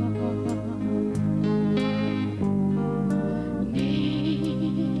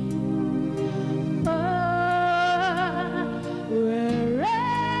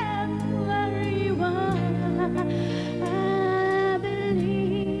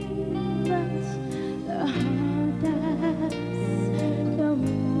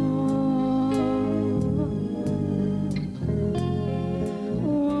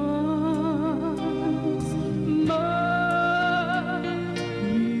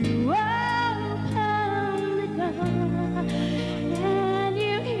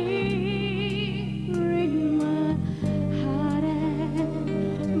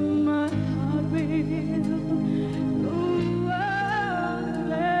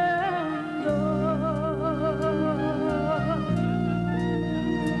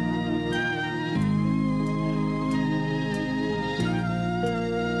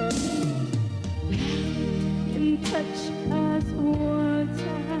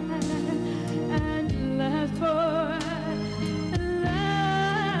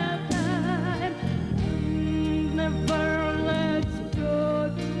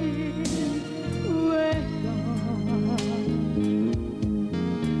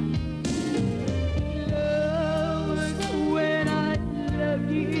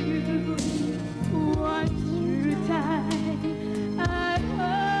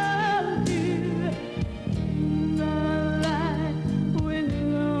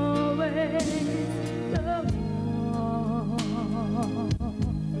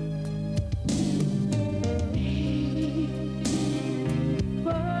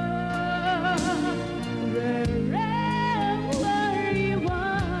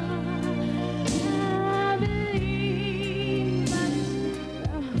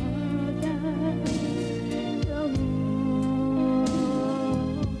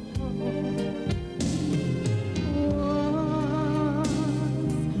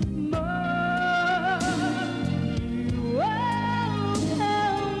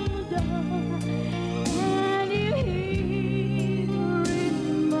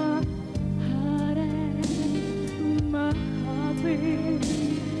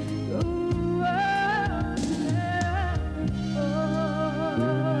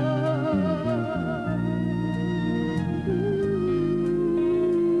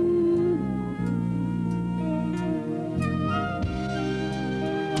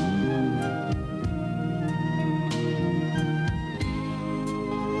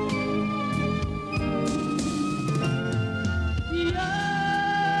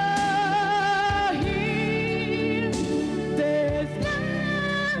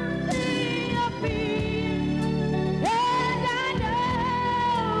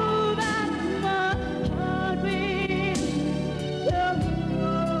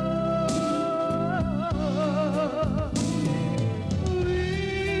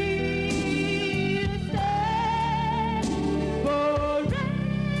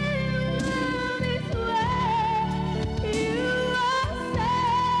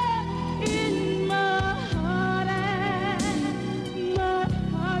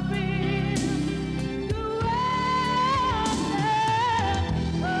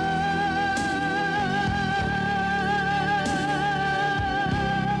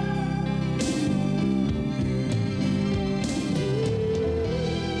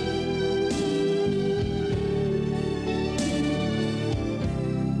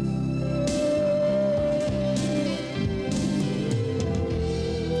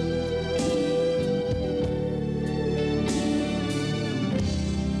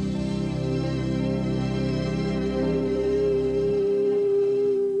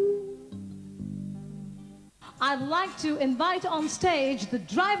 I'd like to invite on stage the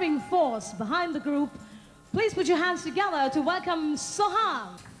driving force behind the group. Please put your hands together to welcome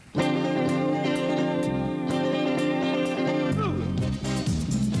Sohan.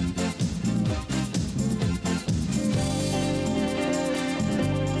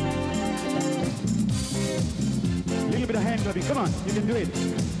 Little bit of hand clapping. Come on, you can do it.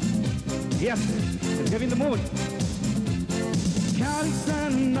 Yes, let's get in the mood. County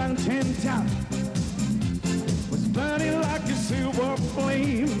sun on tin top was burning like a silver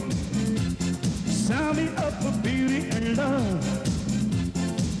flame, sounding up for beauty and love.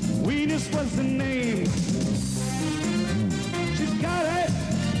 Venus was the name. She's got it.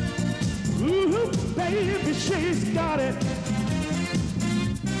 Ooh, baby, she's got it.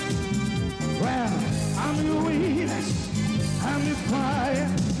 Well, I'm your Venus, I'm your fire,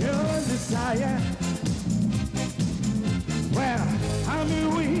 your desire. Well, I'm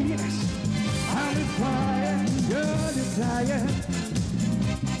your Venus, I'm your fire, your desire.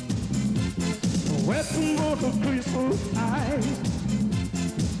 Western water crystal eyes,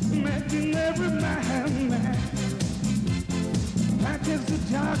 making every man mad. Back as the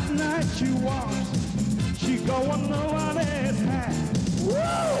dark night she walks, she going nobody's hand.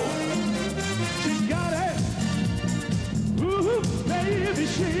 Whoa! She's got it. Ooh, baby,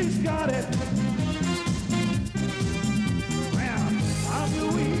 she's got it. Well, I'm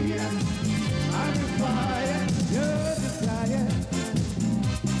your Venus, I'm your fire, your desire.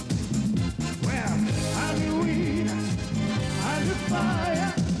 Well, I'm your Venus, I'm your fire,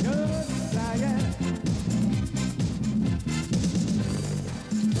 your desire.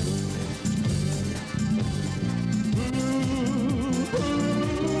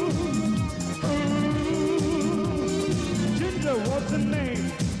 What's the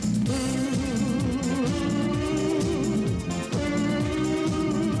name?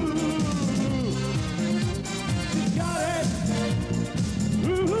 She's got it.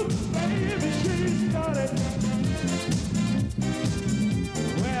 Ooh, baby, she's got it.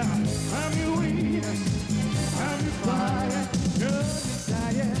 Well, I'm your Venus, I'm your fire, your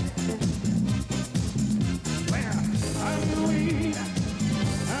desire. Well, I'm your Venus,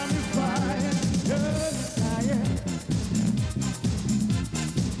 I'm your fire, your desire.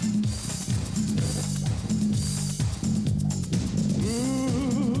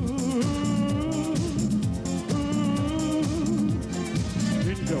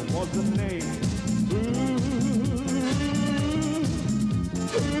 What's the name?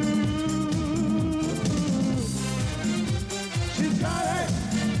 She's got it.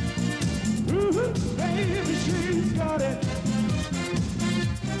 Ooh, baby, she's got it.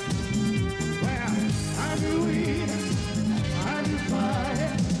 Well, I'm your Venus, I'm your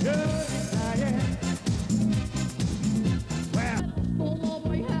fire, your desire. Well, full of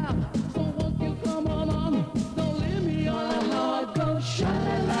my hair, so won't you come on? Don't leave me on. How it goes,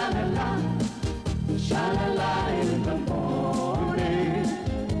 sha-la-la-la-la, sha-la-la in the morning.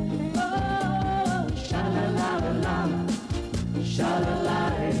 Oh, sha-la-la-la-la, sha-la-la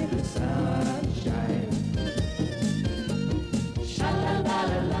in the sunshine.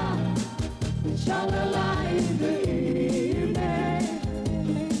 Sha-la-la-la-la, sha-la-la in the evening.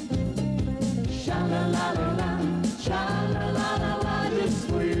 Sha-la-la-la-la, sha-la-la-la-la, just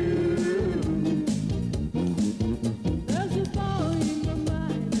for you. There's a boy in my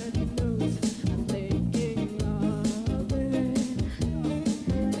mind and he knows I'm thinking of it.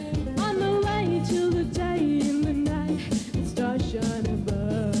 On the way till the day and the night, the stars shine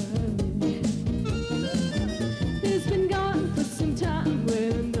above me. He's been gone for some time,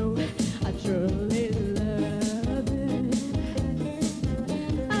 well, I know I truly love it.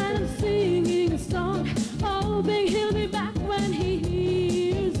 I'm singing a song, hoping he'll be back when he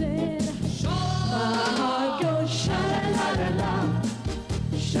hears it. My heart goes sha-la-la-la-la,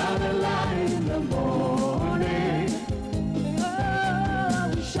 sha-la-la in the morning. Oh,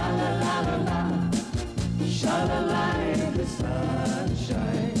 sha-la-la-la-la, sha-la-la in the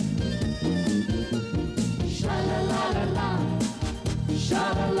sunshine. Sha-la-la-la-la,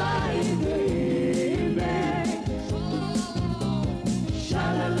 sha-la-la in the evening.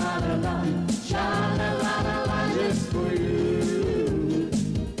 Sha-la-la-la-la, sha-la-la-la-la, just for you.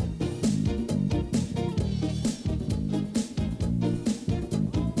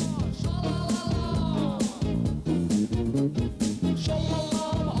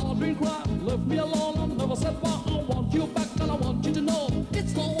 Sha-la-la, I've been crying, left me alone, I've never said why I want you back, and I want you to know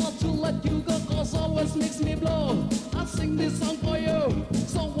it's no one to let you go, cause always makes me blow. I sing this song for you,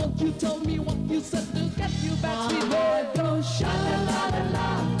 so won't you tell me why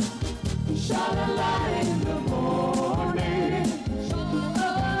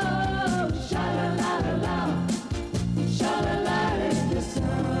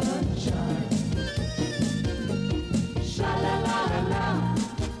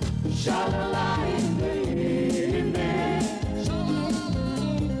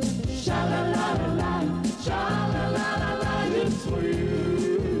Sha-la-la-la-la, just for you.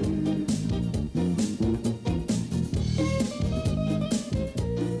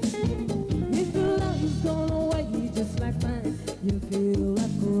 If your love is gone away just like mine, you feel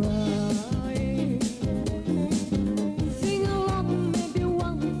like crying. Sing along, maybe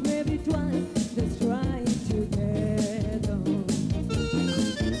once, maybe twice, let's try it together.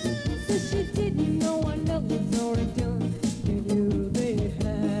 So she didn't know I know it's already done, can you be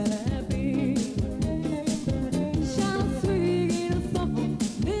happy? Shout sweet in a song,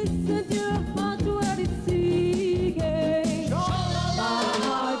 listen to your heart what it's singing. My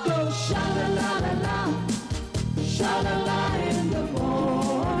heart goes sha-la-la-la-la, sha-la-la in the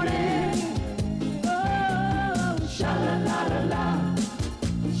morning. Oh, sha-la-la-la-la,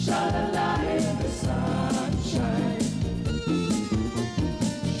 sha-la-la in the sunshine.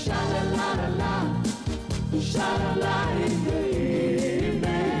 Sha-la-la-la-la, sha-la-la in the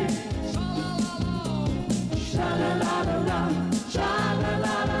evening. Sha-la-la-la-la,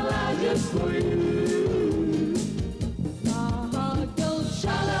 sha-la-la-la-la, just for you. My heart goes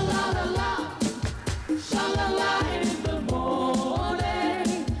sha-la-la-la-la, sha-la-la in the morning.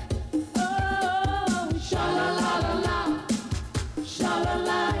 Oh, sha-la-la-la-la,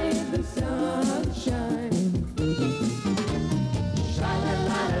 sha-la-la in the sunshine.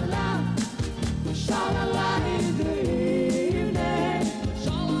 Sha-la-la-la-la, sha-la-la in the evening.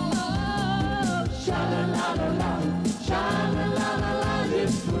 Sha-la-la, sha-la-la-la-la, sha-la-la-la-la,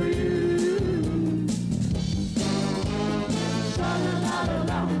 just for you.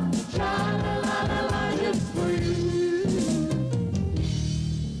 Sha-la-la-la-la, sha-la-la-la-la, just for you.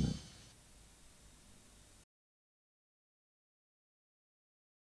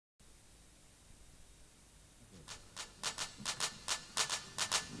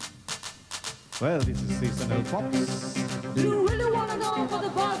 Well, this is seasonal pops. Do you really wanna know what the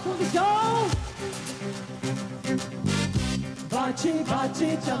bar from the show? Bachi,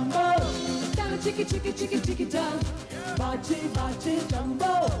 bachi, jumbo. Gotta chicky, chicky, chicky, chicky down. Bachi, bachi,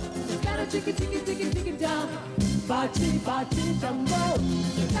 jumbo. Gotta chicky, chicky, chicky, chicky down. Bachi, bachi, jumbo.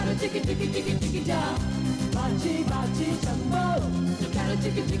 Gotta chicky, chicky, chicky, chicky down. Bachi, bachi, jumbo. Gotta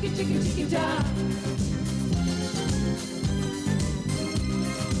chicky, chicky, chicky, chicky down.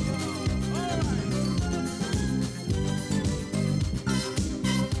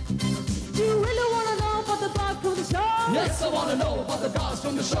 Do you really wanna know about the bar from the show? Yes, I wanna know about the bars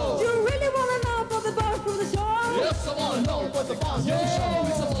from the show. Do you really wanna know about the bar from the show? Yes, I wanna know about the bars from the show.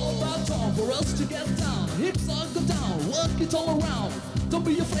 It's all about time for us to get down. Hips are go down, work it all around. Don't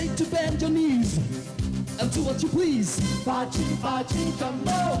be afraid to bend your knees and do what you please. Bachi, bachi,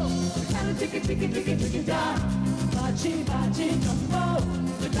 jumbo. Gotta chicky, chicky, chicky, chicky down. Bachi, bachi, jumbo.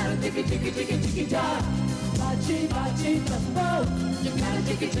 Gotta chicky, chicky, chicky, chicky down. Bachi, bachi, jumbo. You gotta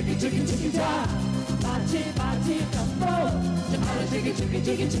chicky, chicky, chicky, chicky down. Bachi, bachi, jumbo. You gotta chicky, chicky,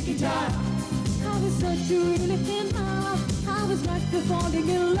 chicky, chicky down. How is that you really in love? How is like the falling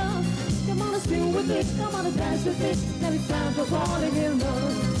in love? Come on and swing with me, come on and dance with me. Now it's time for falling in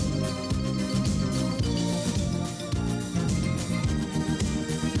love.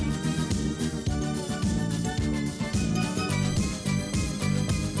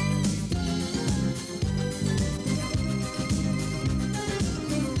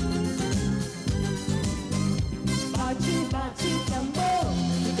 Bachi, bachi, jumbo.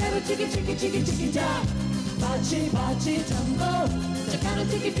 You gotta chicky, chicky, chicky, chicky down. Bachi, bachi, jumbo. You gotta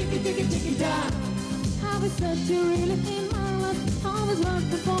chicky, chicky, chicky, chicky down. How is that you really in my love? Always love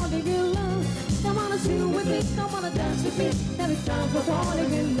for falling in love. Come on and sing with me, come on and dance with me. Now it's time for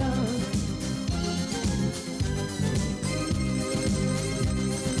falling in love.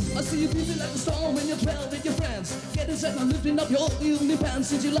 I see you busy like a storm when you're traveling with your friends. Getting set and lifting up your evening pants.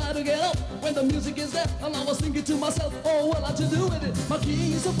 Since you lie to get up when the music is there. And I was thinking to myself, oh, well, I to do with it. My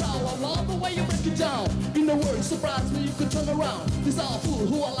king is so proud, I love the way you break it down. In the words, surprise me, you could turn around. These are fools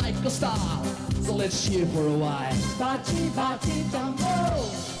who are like a star. So let's cheer for a while. Bachi, bachi, jumbo.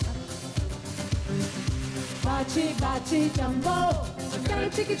 Bachi, bachi, jumbo. Gotta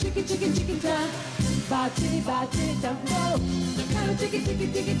chicky, chicky, chicky, chicky down. Bachi, bachi, jumbo. Gotta chicky, chicky,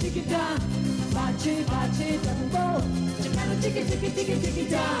 chicky, chicky down. Bachi, bachi, jumbo. Gotta chicky, chicky, chicky, chicky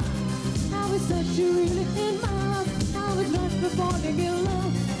down. How is that you really in love? How is life for falling in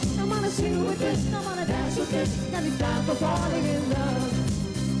love? Come on and sing with us, come on and dance with us. Now it's time for falling in love.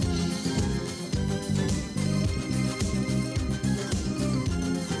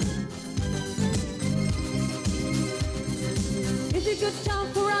 It's a good time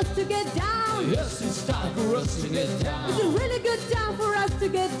for us to get down. Yes, it's time for us to get down. It's a really good time for us to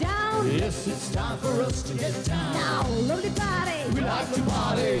get down. Yes, it's time for us to get down. Now, lovely party. We like to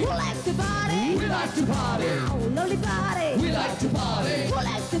party. Who likes to party? We like to party. Now, lovely party. We like to party. Who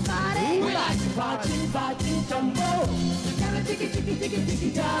likes to party? We like to party, party, jumbo. Gotta chicky, chicky, chicky, chicky,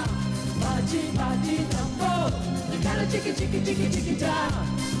 down. Party, party, jumbo. Gotta chicky, chicky, chicky, chicky, down.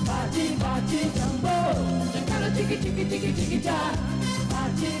 Party, party, jumbo. Gotta chicky, chicky, chicky, chicky, down.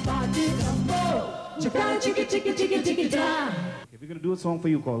 Party, party, jumbo. Gotta chicky, chicky, chicky, chicky, down. Okay, we're going to do a song for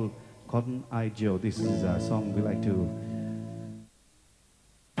you called Cotton Eye Joe. This is a song we like to...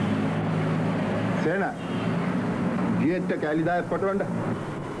 Sena, get the Kalida Potanda.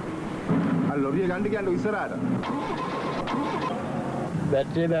 I love you again to Isarada.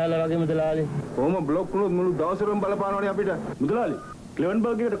 Battery Bala Mudalali. Home block Mulu Dawser and Balapano Yapita. Mudalali.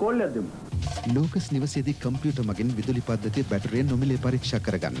 Clevenberg get a call at them. Lucas නිවසේදී computer මගින් විදුලි පද්ධතිය බැටරියෙන් නොමිලේ පරීක්ෂා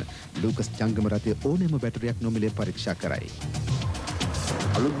කරගන්න. Lucas ජංගම රථයේ ඕනෑම බැටරියක් නොමිලේ පරීක්ෂා කරයි.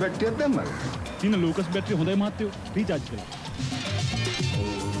 අලුත් බැටරියක් දැම්මද? තියෙන ලෝකස් බැටරිය හොඳයි මහත්තයෝ. රීචාර්ජ් කරලා.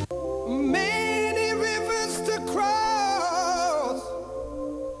 Many rivers to cross,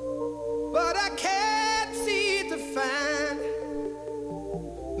 but I can't seem to find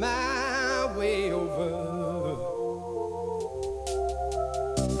my way over.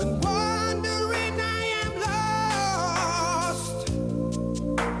 And wandering I am lost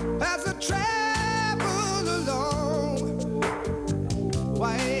as I travel along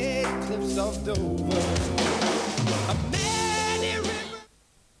white cliffs of Dover.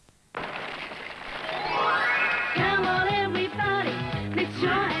 Come on, everybody, let's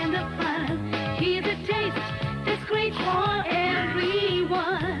join the fun. Here's a taste that's great for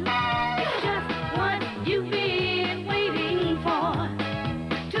everyone. It's just what you've been waiting for.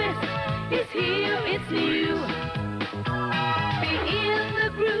 Twist is here, it's new. Be in the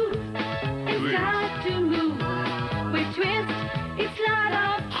groove and start to move. With Twist, it's lot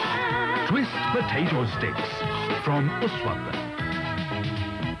of fun. Twist potato sticks from Uswata.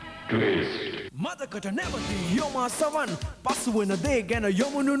 Twist. මදකට නැවති යොමා සවන් පසුවන දේ ගැන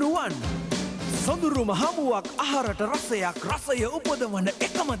යොමුණුනුවන් සොඳුරුම හමුවක් අහරට රසයක් රසය උපදවන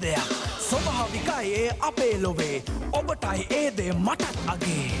එකම දෙයක් ස්වභාවිකයි ඒ අපේ ලොවේ ඔබටයි ඒ දේ මටත්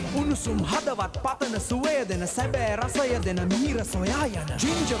අගේ උණුසුම් හදවත් පතන සුවය දෙන සැබෑ රසය දෙන මීර සොයා යන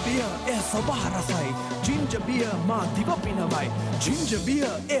ජින්ජර් බියර් එය සබහ රසයි ජින්ජර් බියර් මා දිව පිනවයි ජින්ජර්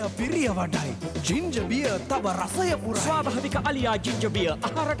බියර් එය පිරිය වඩයි ජින්ජර් බියර් තව රසය පුරයි ස්වාභාවික අලියා ජින්ජර් බියර්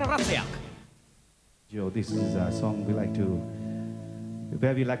අහරට රසයක් Joe, this is a song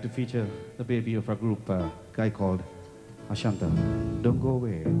where we like to feature the baby of our group, a guy called Ashanta. Don't go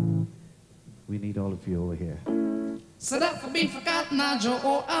away. We need all of you over here. Said I've been forgotten now, Joe.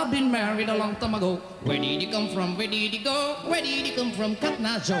 Oh, I've been married a long time ago. Where did you come from? Where did you go? Where did you come from, Cotton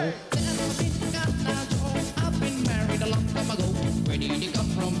Eye Joe? Said I've been forgotten now, Joe. I've been married a long time ago. Where did you come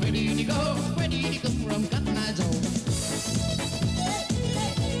from? Where did you go? Where did you come from, Cotton Eye Joe?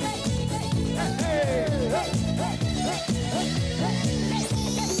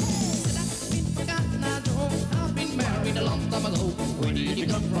 I've been married a long time ago. Where did you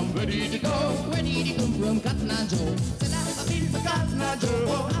come from? Where did you go? Where did you come from, Cotton Eye Joe? Said I've been forgotten,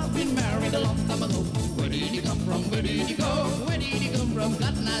 Joe. I've been married a long time ago. Where did you come from? Where did you go? Where did you come from,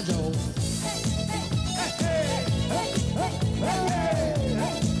 Cotton Eye Joe?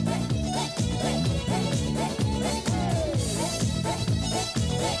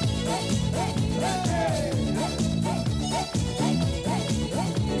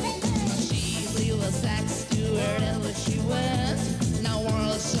 Wherever she went, now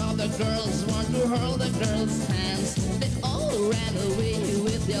all saw the girls want to hold the girls' hands. They all ran away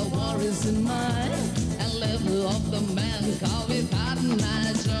with their worries in mind and left off the man called me Cotton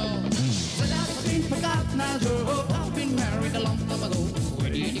Eye Joe. Said I've been forgotten, Joe. I've been married a long time ago. Where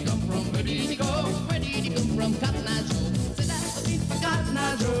did you come from? Where did you go? Where did you come from, Cotton Eye Joe? Said I've been forgotten,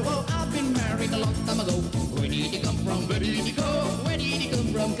 Joe. I've been married a long time ago. Where did you come from? Where did you go? Where did you come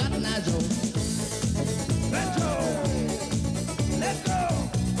from, Cotton Eye Joe? Let's go! Let's go!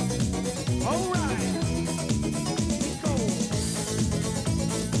 All right! Let's go!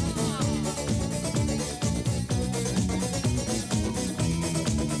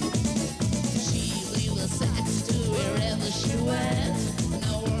 She leave the sex to wherever she went.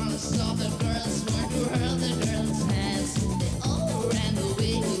 No one saw the girls want to hold the girls' hands. They all ran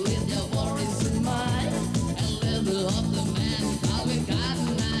away with their worries in mind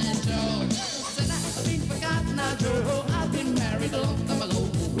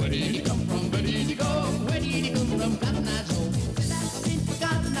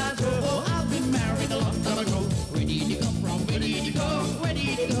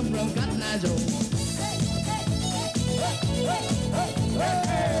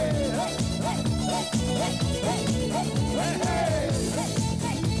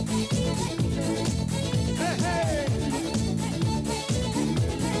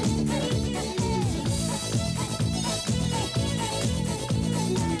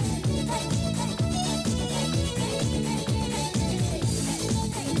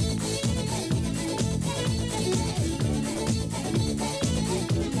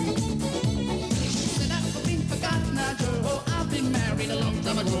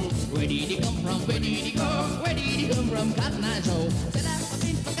Eye Joe. Said I've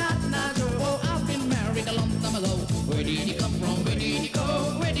been for Cotton Eye Joe. Oh, I've been married a long time ago. Where did he come from? Where did he go?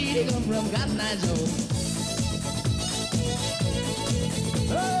 Where did he come from? Cotton Eye Joe.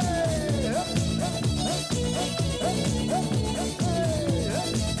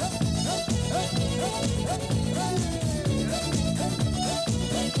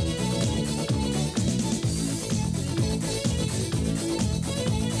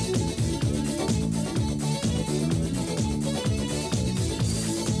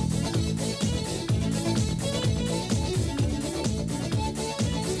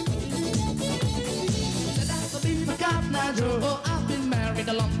 Oh, I've been married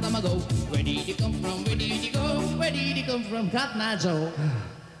a long time ago. Where did he come from? Where did he go? Where did he come from? Cotton Eye Joe.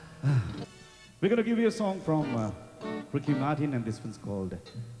 We're going to give you a song from Ricky Martin, and this one's called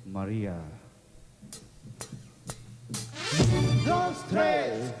Maria. Dos,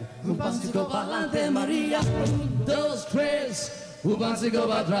 tres, un pasico pa'lante, María. Un, dos, tres, un pasico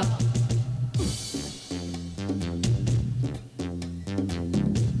para atrás.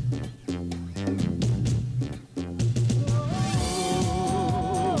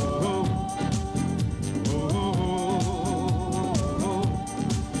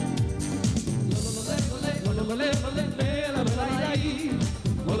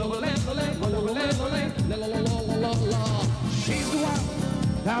 She's the one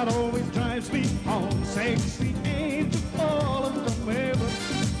that always drives me home, sexy angel falling from heaven.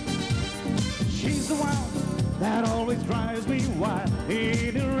 She's the one that always drives me wild,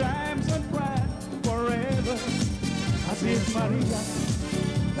 in her rhymes and pride forever. Así es María,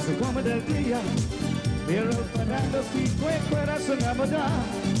 la que come del día, pero Fernando si tu corazón amará.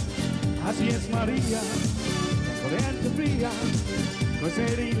 Así es María, corriente fría,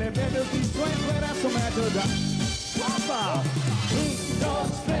 coserile bebes si tu corazón amará. Papa. Un,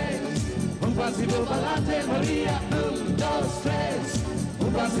 dos, tres, un pasito para adelante, María. Un, dos, tres,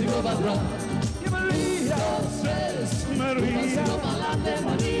 un pasito para atrás. María, dos, tres, María, un pasito para adelante,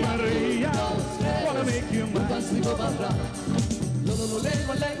 María. María, dos, tres, wanna make you mine. Un pasito para atrás.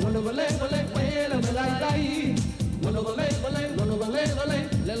 Maria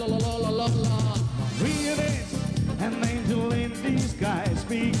is an angel in disguise,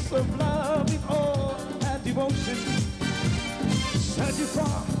 speaks of love in all and devotion. Searching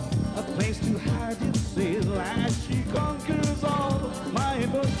for a place to hide its seal as she conquers all my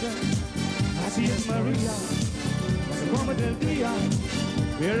emotions. Así es María, la come del día,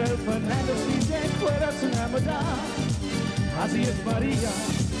 pero el Fernando si te corazón amará. Así es María,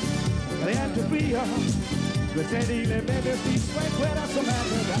 caliente fría, coserile bebes si tu corazón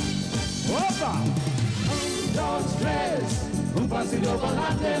amará. ¡Opa! Un, dos, tres, un pasito para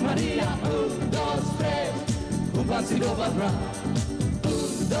adelante, María. Un, dos, tres, un pasito para atrás.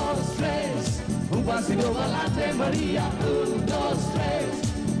 Un, dos, tres, un pasito para adelante, María. Un, dos, tres,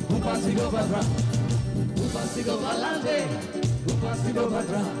 un pasito para atrás. Un pasito para adelante, un pasito para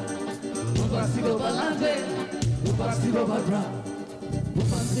atrás. Un pasito para adelante, un pasito para atrás. Un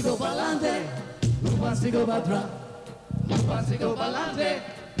pasito para adelante, un pasito para atrás. Un pasito para adelante,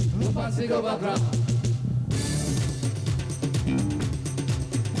 un pasito para atrás.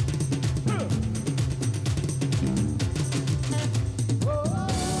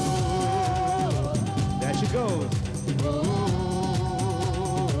 There she goes.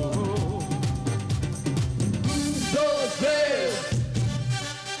 Dos, tres.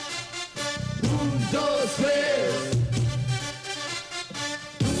 Un, dos, tres.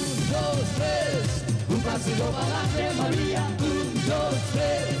 Un, dos, tres. Un pasito para adelante, María. Un, dos,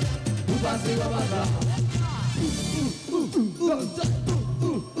 tres. Un pasito para atrás.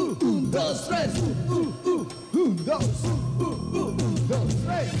 Un, dos, tres. Un, dos,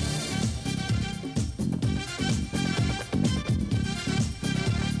 tres.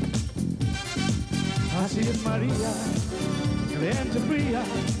 Así es María, caliente fría,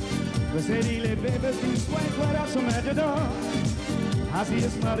 coserile bebes si tu corazón amará. Así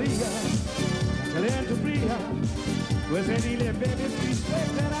es María, caliente fría, coserile bebes si tu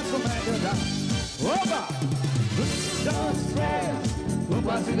corazón amará. ¡Opa! Un, dos, tres, un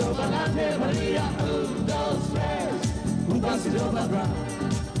pasito para adelante, María. Un, dos, tres, un pasito para atrás.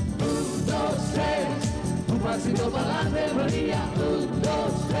 Un, dos, tres, un pasito para adelante, María. Un,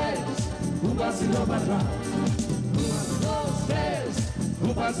 dos, tres, un pasito para atrás. Un, dos, tres,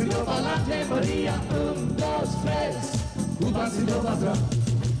 un pasito para adelante, María. Un, dos, tres, un pasito para atrás.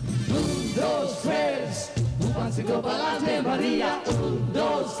 Un, dos, tres, un pasito para adelante, María. Un,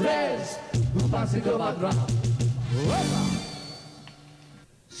 dos, tres, un pasito para atrás.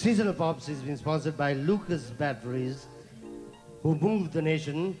 Seasonal Pops has been sponsored by Lucas Batteries, who moved the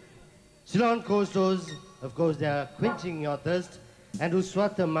nation, Ceylon Coasters, Of course, they are quenching your thirst, and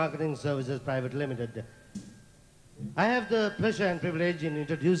Uswatha Marketing Services Private Limited. I have the pleasure and privilege in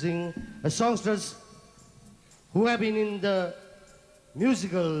introducing a songstress who have been in the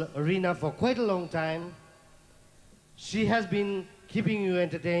musical arena for quite a long time. She has been keeping you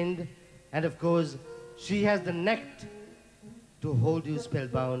entertained, and of course, she has the knack to hold you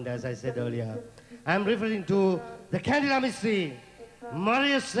spellbound, as I said earlier. I'm referring to the Candida Mystery,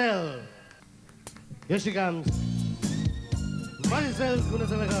 Maricel. Here she comes. Maricel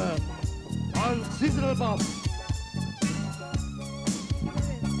Gunasalaka on Seasonal Pop.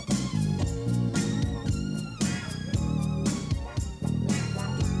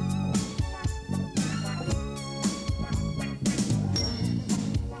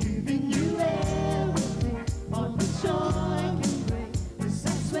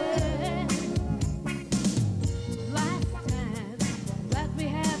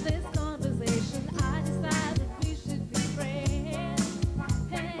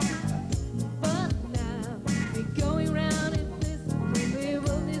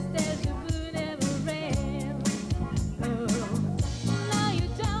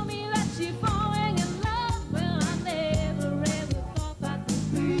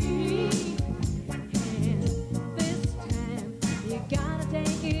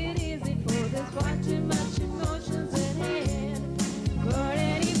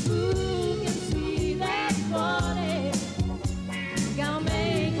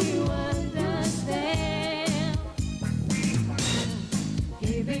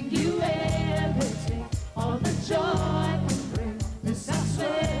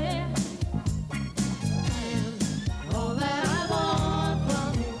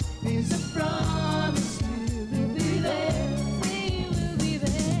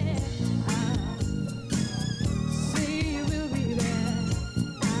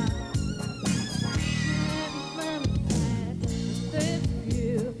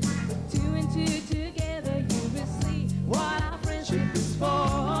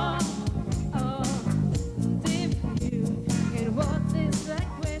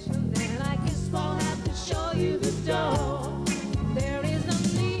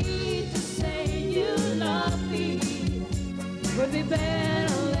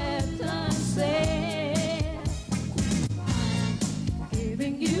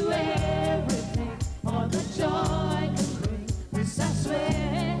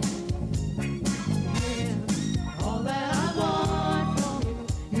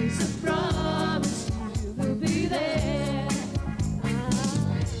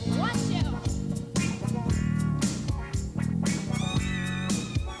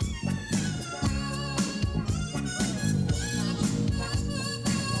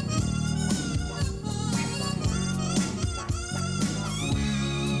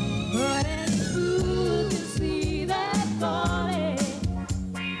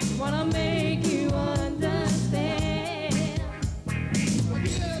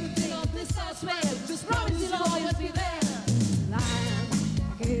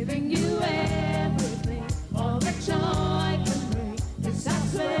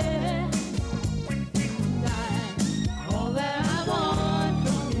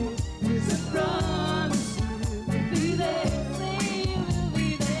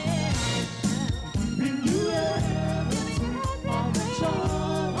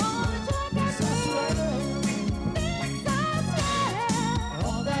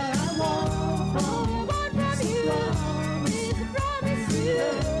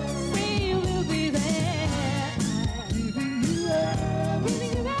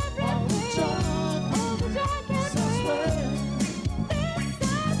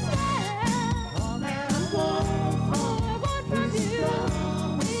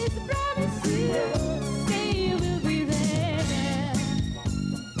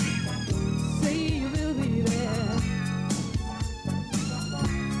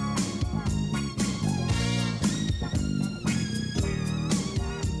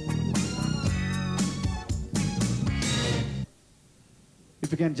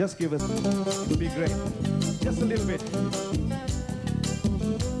 If you can just give us, it would be great. Just a little bit.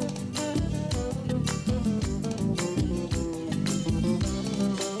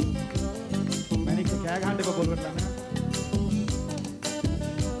 मैंने क्या घंटे को बोल रहा था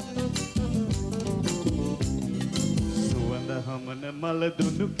सुवंदा हमन मल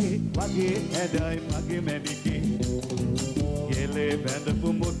दुनुके वागे ऐडाई मागे मैनिके येले बैंड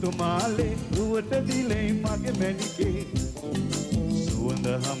पुमुत माले रुवट दिले मागे मैनिके सुवंद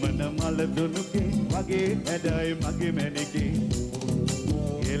हमन मल दुनुके वागे ऐडाई मागे मैनिके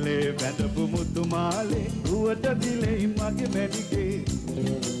येले बैंड पुमुत माले रुवट दिले मागे मैनिके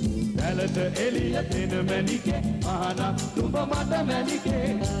දැලට එළිය දෙන මැණිකේ මහානම් නුඹ මට මැණිකේ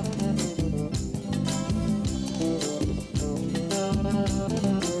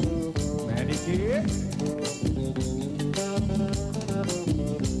මැණිකේ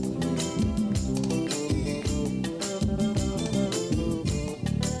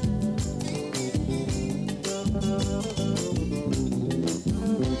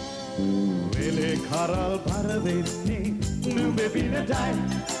කරල් බර වෙන්නේ නුඹේ පිනටයි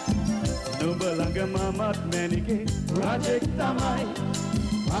නුඹ ළඟ මමත් මැණිකේ රජෙක් තමයි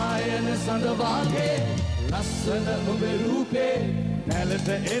ආයන සඳ වාගේ ලස්සන ඔබේ රූපේ පැලට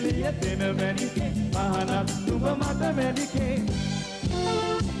එළිය දෙන මැණිකේ මහානක් නුඹ මට මැණිකේ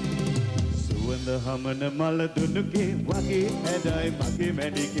සුවඳ හමන මල දුනුකේ වගේ ඇඩයි මගේ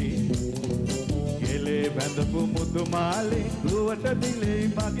මැණිකේ ගෙලේ බැඳපු මුතු මාලේ රුවට දිලේ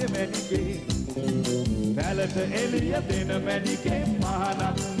මගේ මැණිකේ පැලට එළිය දෙන මැණිකේ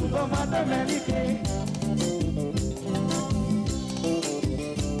මහානක් නුඹ මට Menike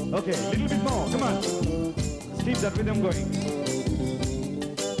Okay, a little bit more, come on. Let's keep that rhythm going.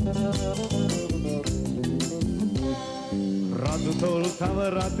 Radu tol tava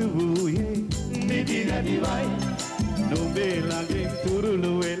radu vuye nidi nadi vai Numbe lagin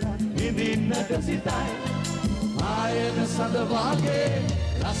turulu vela indinata sitai Ayana sanda vage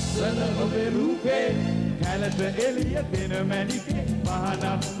lassana obe roope Kalata eliya dena mැණිකේ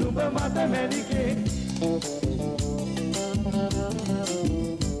mahana nuba mata Menike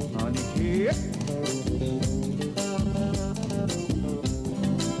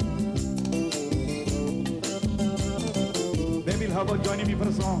Devil, how about joining me for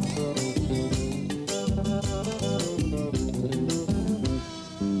a song?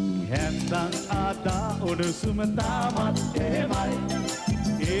 Hendang ada unusum tamat ehemai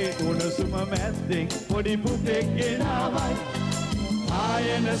E unusum mැද්දෙන් පොඩි පුතෙක් ගෙනාවයි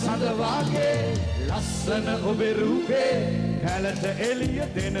ආයන සඳ වාගේ ලස්සන ඔබේ රූපේ කැලට එළිය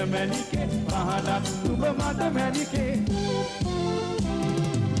දෙන මැණිකේ මහානක් නුඹ මට මැණිකේ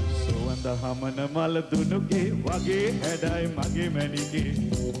සුවඳ හමන මල දුනුකේ වගේ හැඩයි මගේ මැණිකේ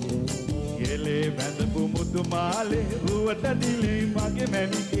ගෙලේ බැඳපු මුතු මාලේ රුවට දිලේ මගේ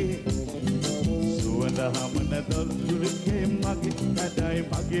මැණිකේ සුවඳ හමන දොල් දුනුකේ මගේ හැඩයි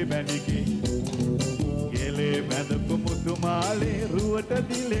මගේ මැණිකේ ගෙලේ බැඳපු මුතු මාලේ රුවට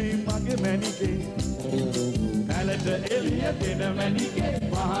දිලේ මගේ මැණිකේ පැලට එළිය දෙන මැණිකේ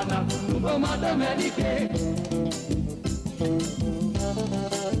මහානක් නුඹ මට Menike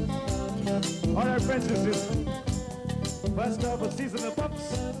All right, friends, this is first half of Season of Pops.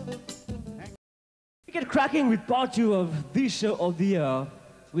 We get cracking with part 2 of the show of the year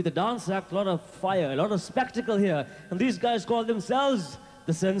with a dance act, a lot of fire, a lot of spectacle here. And these guys call themselves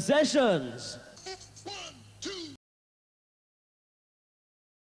the Sensations.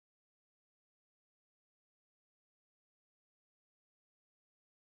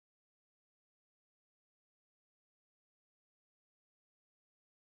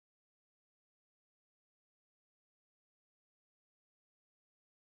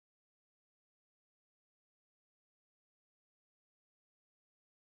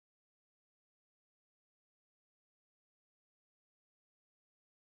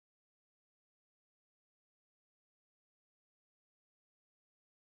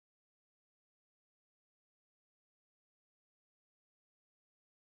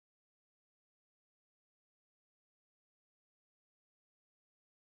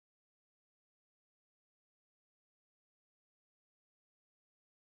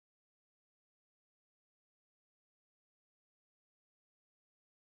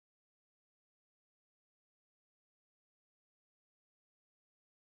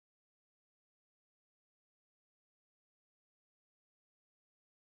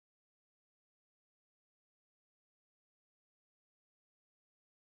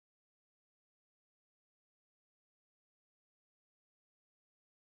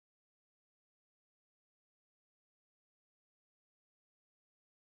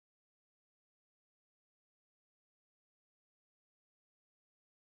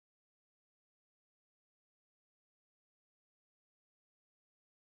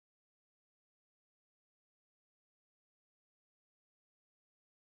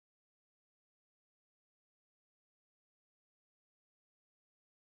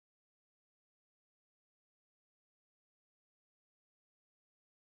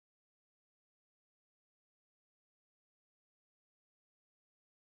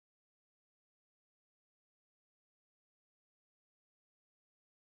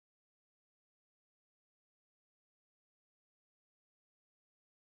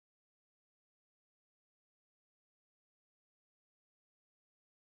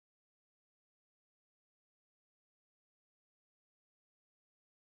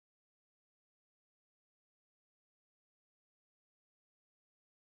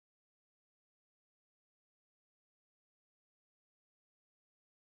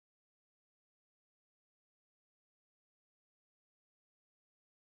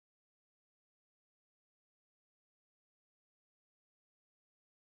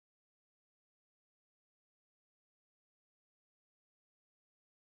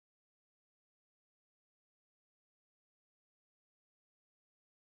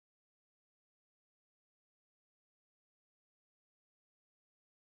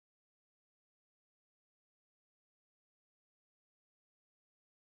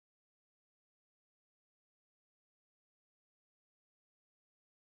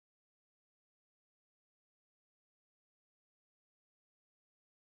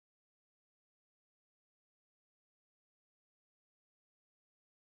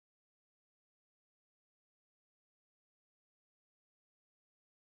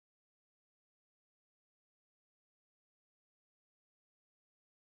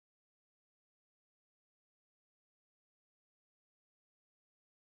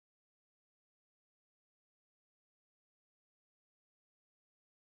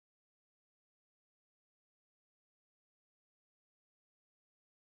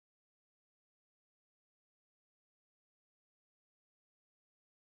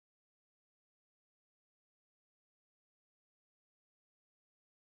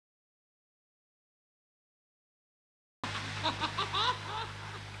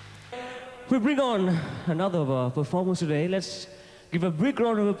 we bring on another of our performers today. Let's give a big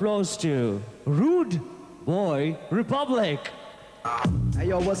round of applause to Rude Boy Republic. Hey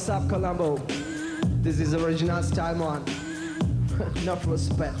yo, what's up, Colombo? This is original style, man. Enough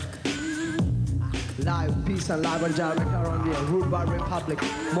respect. Live, peace and live and direct around here. Rude Boy Republic.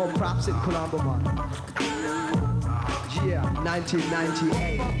 More props in Colombo, man. Yeah,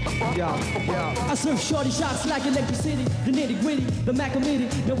 1998. Yeah. I serve shorty shots like electricity, the nitty gritty, the Mac committee.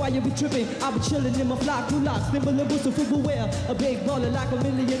 Now why you be tripping? I be chilling in my fly cool locks, nimble and whistle football wear. A big baller like a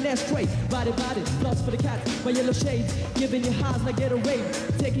millionaire straight. Body, plus for the cats, my yellow shades, giving you highs like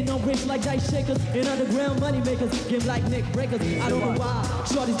Gatorade. Taking on bricks like dice shakers and underground money makers. Game like neck breakers. I don't know why.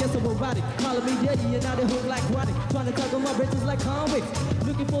 Shorties get so erotic. Call me daddy and now they hook like Roddick. Trying to tug on my britches like convicts.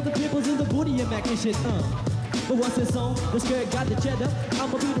 Looking for the pimples in the booty and Mac and shit. But what's this song? The skirt got the cheddar.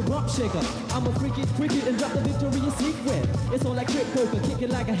 I'ma be the rump shaker. I'ma freak it and drop the Victoria's Secret. It's on like crip poker, kick it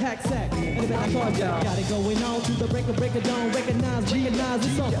like a hack sack. And then I call ya. Got it going on to the break it down, recognize the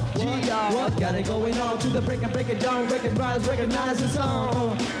song. What? Got it going on to the break it down, recognize the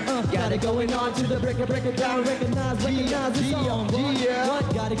song. Got it going on to the break it down, recognize the song.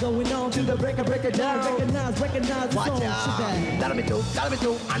 What? Got it going on to the break it down, recognize the song. That'll be two,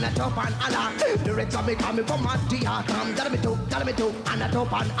 and a top and Allah. Lyrics of me coming from Atia Kam. That'll be two, and a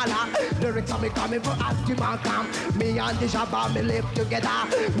top and Allah. Lyrics of me coming from Atia Kam. Me and the Shabba, me live together.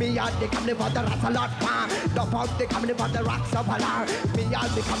 Me and the coming for the Rasalot Pan. The punk, they coming for the rocks of Allah. Me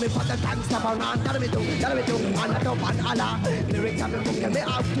and the coming for the gangsta Baran. That'll be two, and a top and Allah. Lyrics of me from me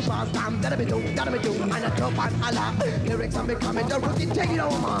Atia Kam. That'll be two, and a top and Allah. Lyrics of me coming, the rookie, take it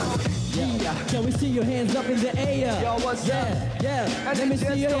over, man. Yeah. Can we see your hands up in the air? Yo, what's up? Yeah. Let me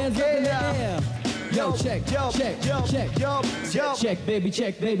see your hands up in the air. Yo, check,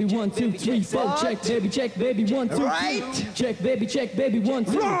 baby, 1, 2, 3, 4. Check, baby, 1, 2, 3. Right. Check, baby, 1,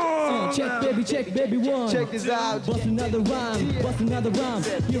 2. Check, baby, 1. Check this out. Bust another rhyme.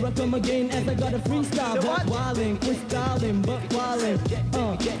 Here I come again as I got a freestyle. But wildin', freestyling, but wildin'.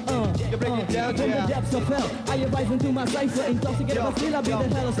 You break it down, from the depths of hell, I arise into my cipher. Intoxicated, but still I be the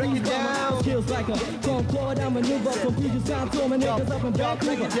hell of break it down. Skills like a Concord, I maneuver from Puget Sound to my niggas up in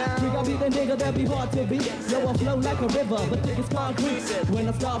Vancouver. I be the nigga that be hard to beat. Yo, I flow like a river, but thick as concrete. When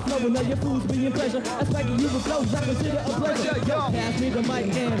I start flowing, all your fools be in pleasure. Expecting you to flow, I consider a pleasure. Pass me the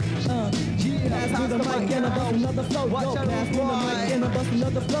mic and pass me the mic and I bust another flow. Yo, pass me the mic and I bust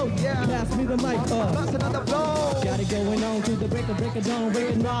another flow. Pass me the mic, bust another flow. Got it going on to the break it down,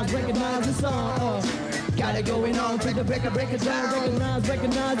 recognize the song. Got it going on to the break it down,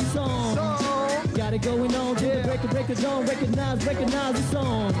 recognize the song. Got it going on to the break it down, recognize the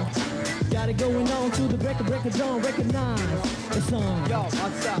song. Got it going on to the break it down, recognize the song. Yo,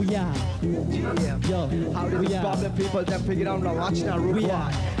 what's up? We are. Yo, how did the problem people that figure out now? Watch now, Rude Boy.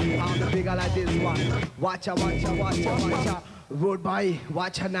 How the bigger like this one? Watch out. Rude Boy,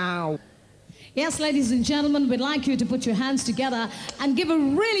 watch her now. Yes, ladies and gentlemen, we'd like you to put your hands together and give a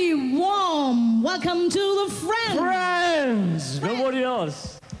really warm welcome to the Friends. Nobody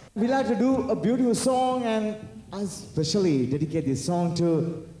else. We like to do a beautiful song, and I especially dedicate this song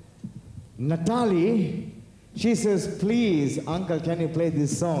to Natalie. She says, please, Uncle, can you play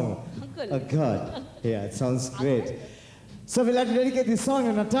this song? Uncle. Oh, God. Yeah, it sounds great. So we like to dedicate this song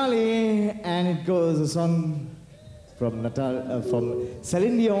to Natalie, and it goes a song from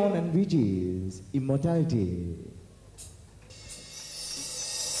Celine Dion and Bee Gees, Immortality.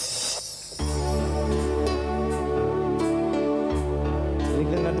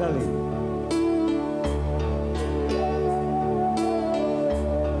 Little Natalie.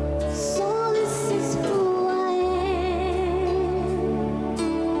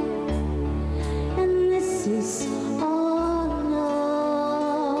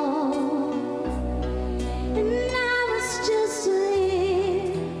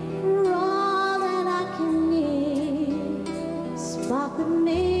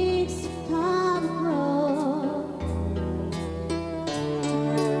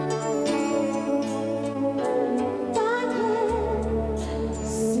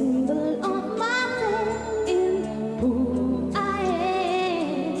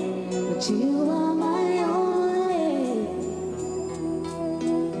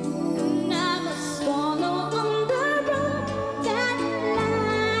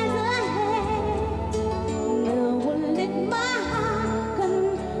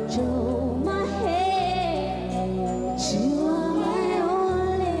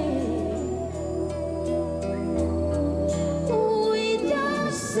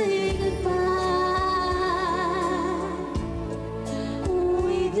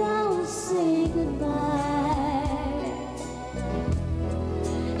 say goodbye.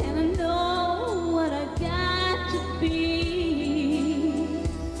 And I know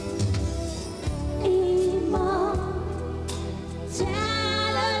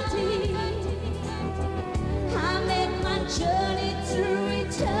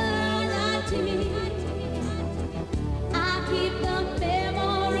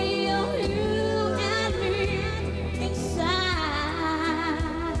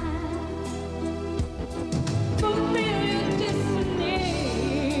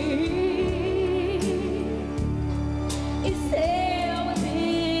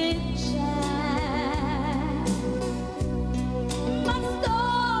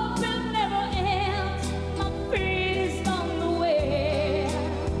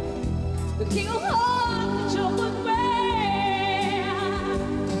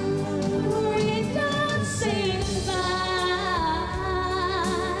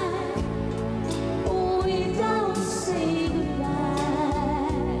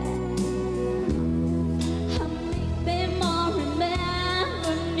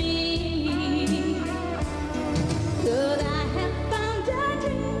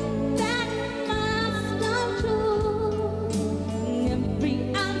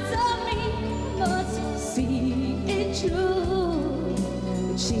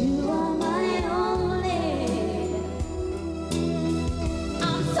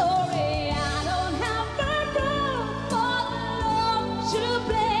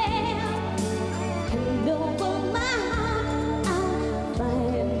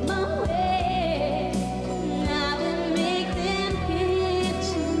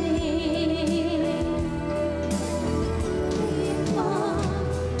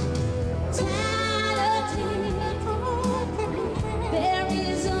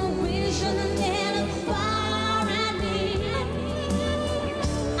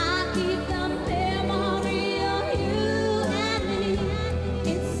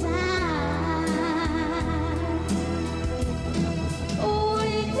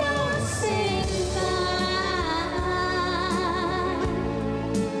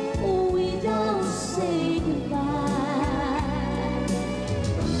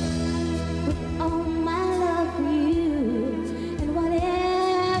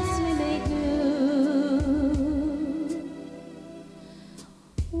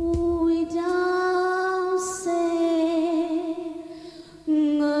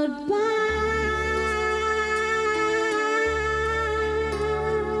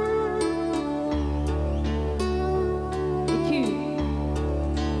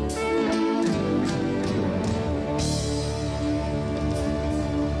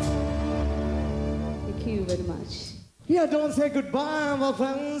India, don't say goodbye, our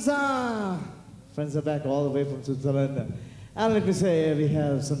friends. Friends are back all the way from Switzerland. And let me say, we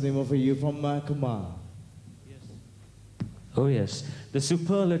have something more for you from Kumar. Oh yes, the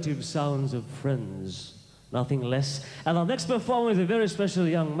superlative sounds of Friends, nothing less. And our next performer is a very special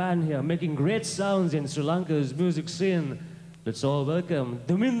young man here, making great sounds in Sri Lanka's music scene. Let's all welcome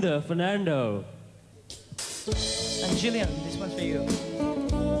Dominder Fernando. And Gillian, this one's for you.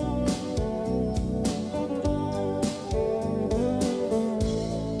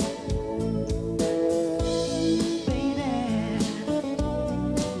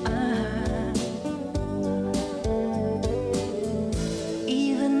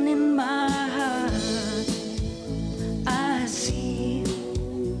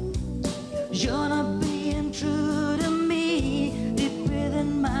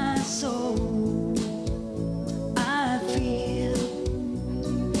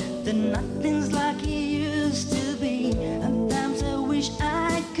 Nothing's like it used to be. Sometimes I wish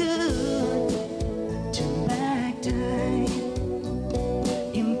I could turn back time.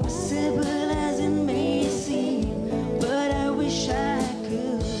 Impossible as it may seem, but I wish I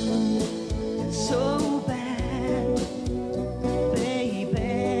could so bad. Baby,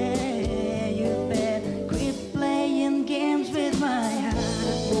 you better quit playing games with my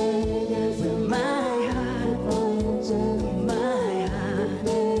heart, with my heart, my heart.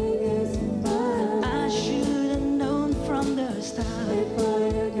 I should have known from the start. My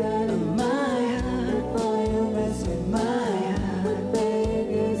heart, my heart, my heart.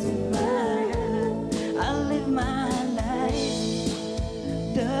 I live my life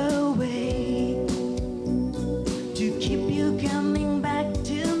the way to keep you coming back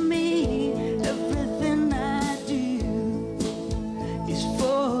to me. Everything I do is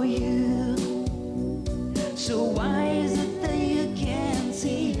for you. So why is it that you can't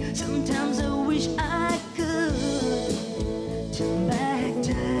see? Sometimes I wish I could turn back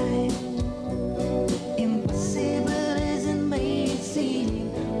time. Impossible as it may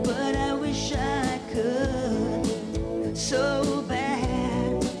seem, but I wish I could so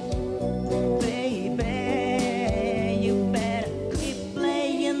bad. Baby, you better quit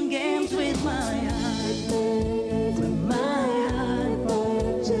playing games with my heart, with my heart,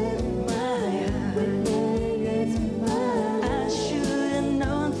 my heart. I should have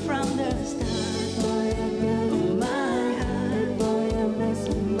known from the start. My heart,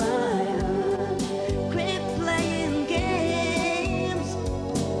 my heart. Quit playing games,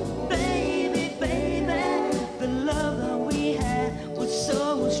 baby, baby. The love that we had was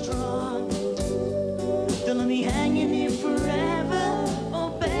so strong. Don't let me hanging here forever. Oh,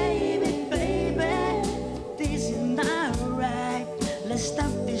 baby, baby, this is not right. Let's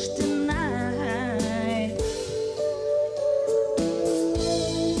stop this tonight,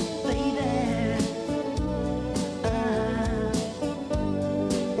 baby.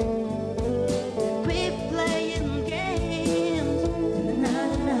 Quit playing games. Na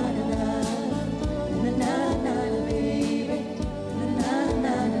na na na na na na, baby. Na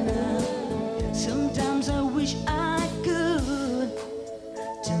na na. Sometimes I wish I could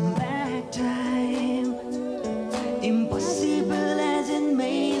turn back time. Impossible as it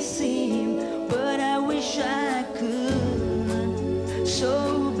may seem, but I wish I could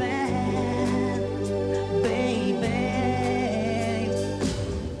so bad, baby.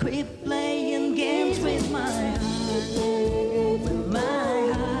 Quit playing games with my heart, with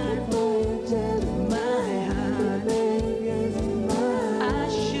my heart, my heart. I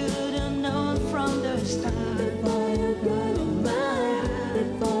should have known from the start. My heart, my heart.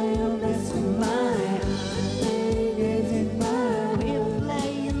 Quit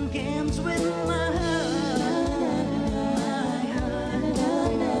playing games with my heart, my heart,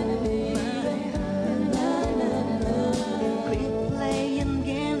 quit playing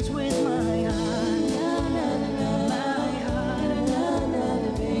games with my heart, my heart,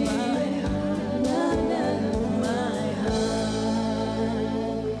 my heart.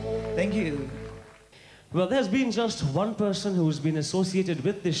 Thank you. Well, there's been just one person who's been associated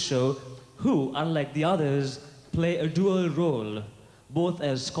with this show who, unlike the others, play a dual role, both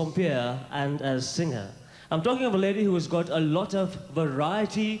as compere and as singer. I'm talking of a lady who has got a lot of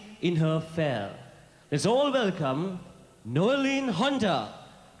variety in her fare. Let's all welcome Noeline Honda.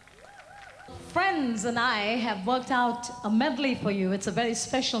 Friends and I have worked out a medley for you. It's a very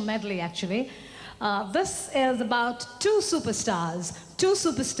special medley, actually. This is about two superstars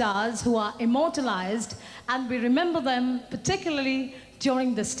who are immortalized, and we remember them particularly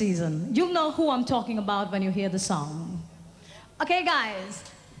during this season. You'll know who I'm talking about when you hear the song. Okay, guys.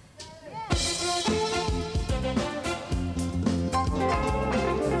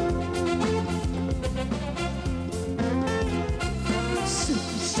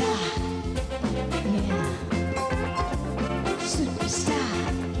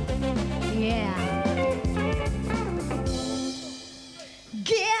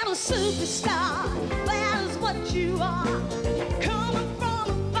 superstar, that is what you are. Coming from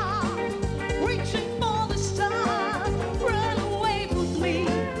afar, reaching for the stars, run away with me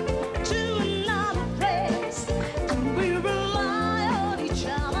to another place, and we rely on each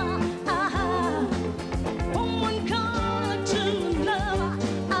other. From one corner to another.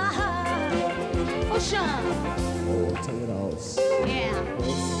 Ocean. Oh, take it out. Yeah.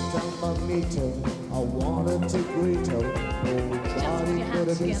 First time I meet her, I wanted to greet her. Oh, Johnny could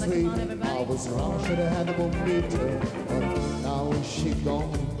have been sweet. I was wrong, should have had a meter. But now she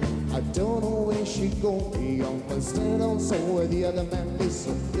gone. I don't know where she gone. The young man still on so where the other man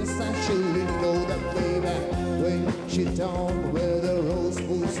listen. Yes, I surely know that baby. When she down where the rose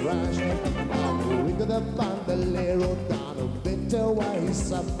bush rush, I'm with the bandolero down a bitter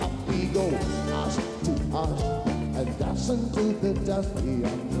wise up we go. Hush to hush. And dash into the dust, the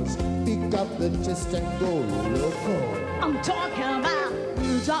others pick up the chest and go loco. I'm talking about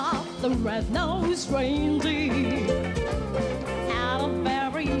Rudolph the red-nosed reindeer, had a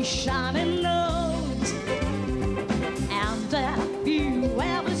very shiny nose, and if you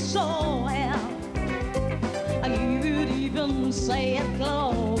ever saw him, you'd even say it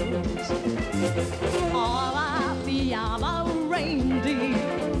glows. All of the other reindeer,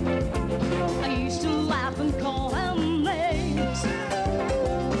 I used to laugh and call them names.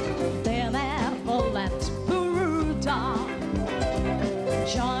 They never let Rudolph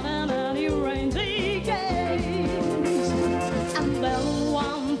join in any reindeer games. And then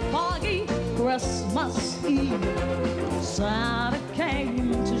one foggy Christmas Eve, Santa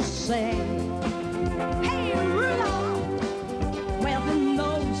came to say, "Hey Rudolph, with the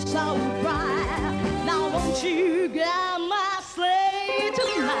nose so bright, now won't you get my sleigh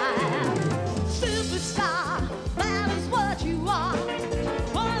tonight?" Superstar, that is what you are.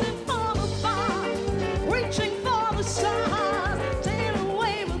 Running from afar, reaching for the stars. Sail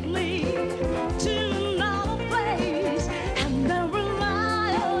away with me to another place, and then rely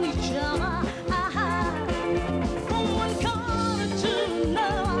on each other. From one corner to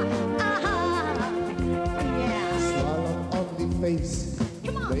another. Yeah. Swallow on the face,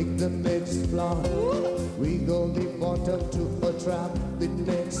 make the legs fly. Wiggle the bottom to attract the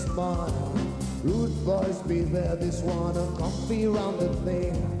next smile. Rude boys beware this one, a comfy round the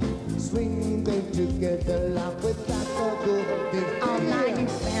thing. Swing them together, laugh with that a good thing. Oh, now you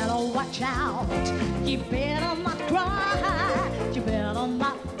better watch out. You better not cry. You better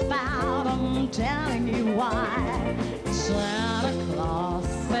not pout. I'm telling you why. Santa Claus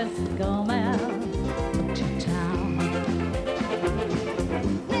is coming to town.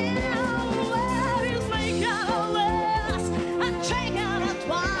 Now, where is making a list and taking it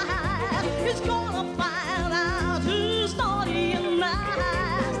twice? He's gonna find out who's naughty and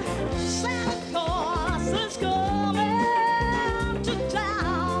nice. Santa Claus is coming to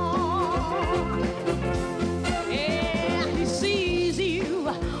town. Yeah, he sees you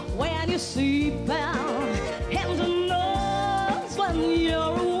when you're sleeping, and he knows when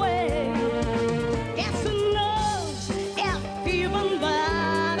you're away. Yes, he knows if you've been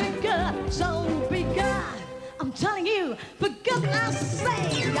very good, so be good. I'm telling you, for goodness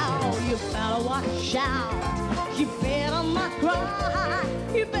sake, oh, you better watch out. You better not cry.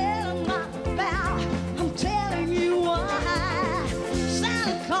 You better not bow. I'm telling you why.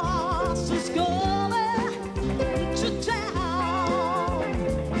 Santa Claus is coming to town.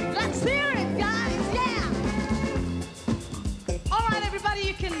 Let's hear it, guys. Yeah. All right, everybody,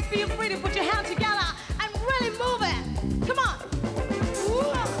 you can feel free to put your hands together and really move it. Come on.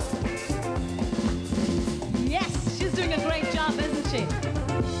 Woo. Yes, she's doing a great job, isn't she?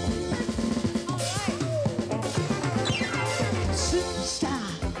 Superstar,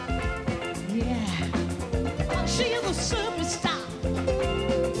 yeah. Oh, she is a superstar,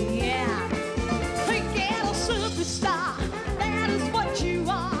 yeah. Forget a superstar, that is what you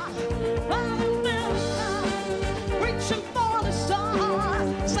are. Reaching for the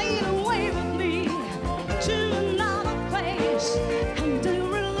stars, sail away with me to another place, and to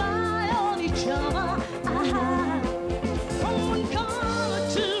rely on each other. From one corner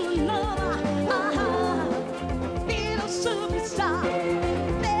to another. Being a superstar,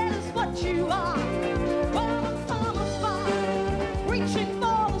 that is what you are. Running from afar, reaching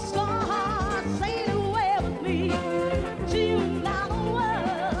for the stars, sail away with me to another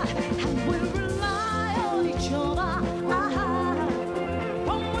world, and we'll rely on each other.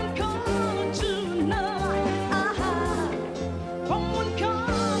 From one corner to another. From one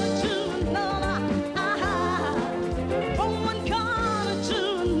corner to another. From one corner to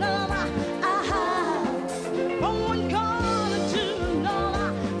another. From one corner to another.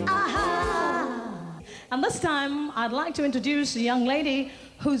 And this time, I'd like to introduce a young lady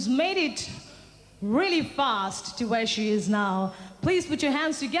who's made it really fast to where she is now. Please put your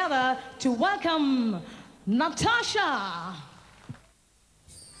hands together to welcome Natasha.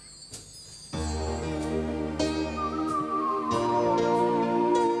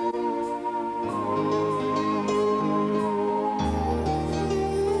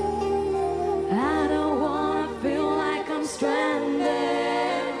 I don't wanna feel like I'm stranded.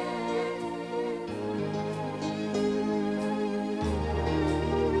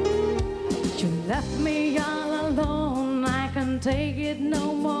 You left me all alone, I can't take it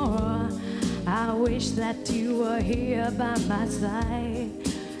no more. I wish that you were here by my side.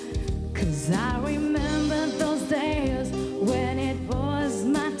 'Cause I remember those days when it was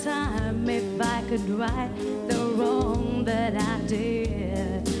my time. If I could right the wrong that I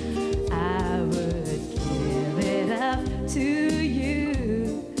did, I would give it up to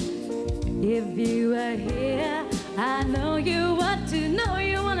you. If you were here, I know you want to, know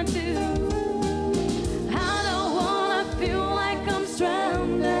you wanna do. I don't wanna feel like I'm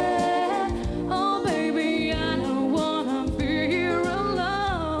stranded. Oh baby, I don't wanna be here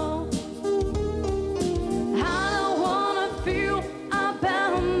alone. I don't wanna feel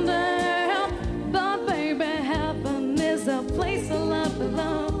abandoned. But baby, heaven is a place I love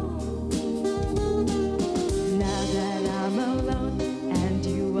alone. Now that I'm alone and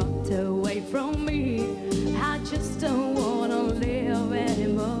you walked away from me, I just don't wanna live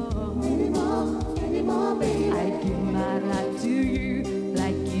anymore. Baby. I give my life to you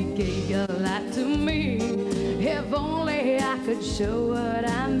like you gave your life to me. If only I could show what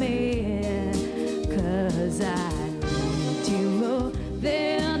I mean. 'Cause I need you more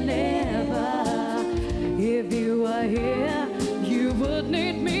than ever. If you were here, you would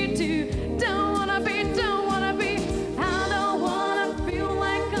need me too. Don't wanna be, I don't wanna feel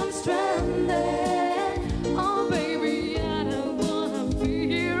like I'm stranded. Oh baby, I don't wanna be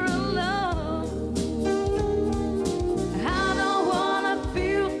here alone. I don't wanna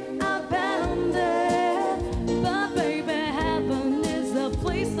feel abandoned. But baby, heaven is a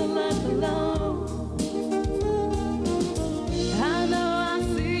place I love alone. I know I'll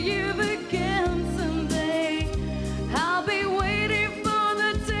see you again someday. I'll be waiting for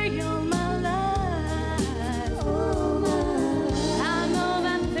the day of my life. I know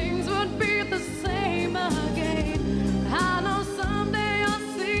that things would be the same again. I know someday I'll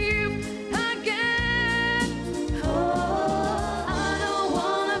see you again. Oh, I don't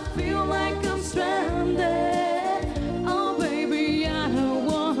wanna feel like I'm stranded. Oh baby, I don't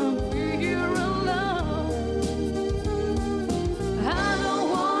wanna be here alone. I don't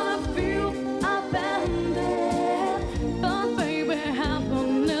wanna feel abandoned. But baby, heaven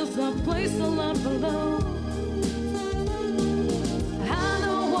is a place I love alone. I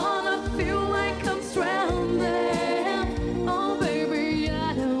don't wanna feel like I'm stranded. Oh baby,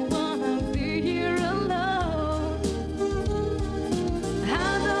 I don't wanna be here alone.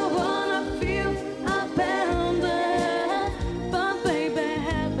 I don't wanna feel abandoned. But baby,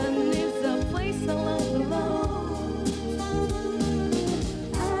 heaven is a place I love alone.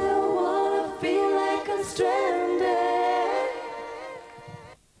 I don't wanna feel like I'm stranded.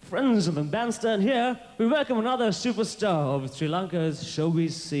 Friends of the bandstand here, we welcome another superstar of Sri Lanka's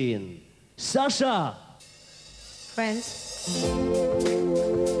showbiz scene, Sasha. Friends,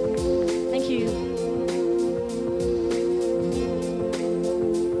 thank you.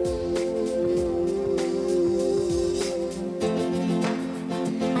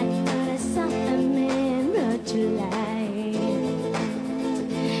 I thought I saw a man brought to life.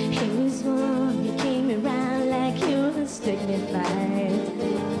 He was warm, he came around like he was dignified.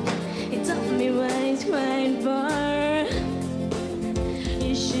 He told me what he's crying for.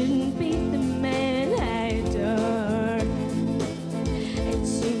 You shouldn't be the man I adore. It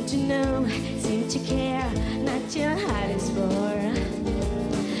seemed to know, seemed to care, not your heart is for.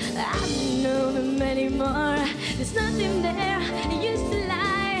 I don't know them anymore. There's nothing there. It used to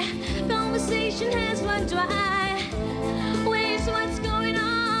lie. Conversation has run dry. Where's what's going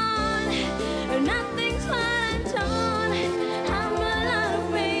on? Nothing's fine torn. I'm not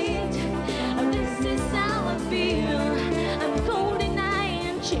afraid. This is how I feel. I'm cold and I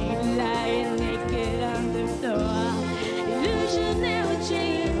am cheap, lying naked on the floor. Illusion never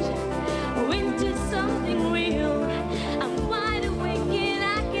change. Into something real. I'm wide awake and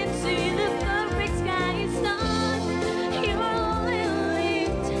I can see the perfect sky is not. You're all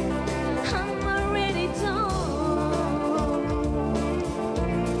elite. I'm already torn.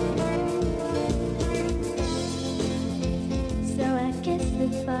 So I guess the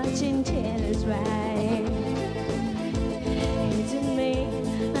fortune teller's right. It's me,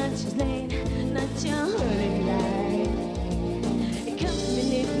 not your lane, not your holy light.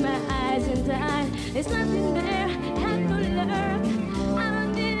 Coming There's nothing there, had no love. I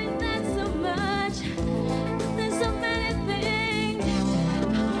don't need that so much. There's so many things.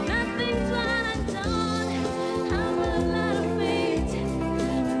 Nothing's what I've done. I'm a lot of faith.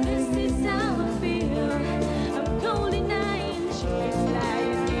 This is how I feel. I'm cold and lying, she's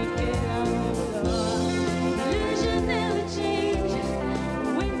lying naked on the floor. Illusion never change.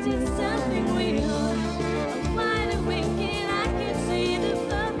 Winter's something real. I'm wide awake and I can see the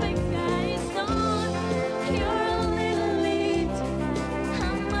perfect sky is gone. You're a little late.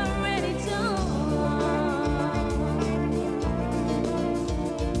 I'm already done.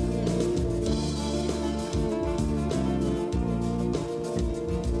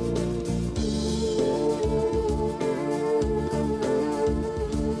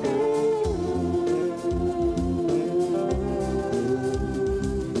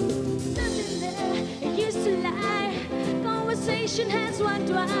 Nothing there, it used to lie. Conversation has run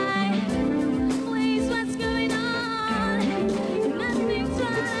dry. Please, what's going on? Nothing's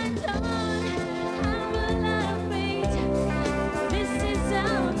what I've done. I'm a lot of fate. This is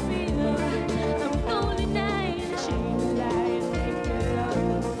how I feel. I'm cold and dying, she's lying naked on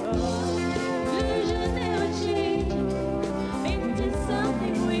the floor. Illusion never change into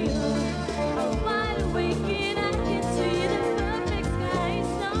something real. I'm wide awake and I can see the perfect sky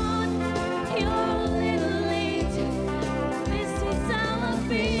is on. You're a little late. This is how I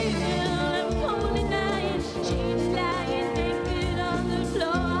feel. I'm cold and dying, she's lying naked on the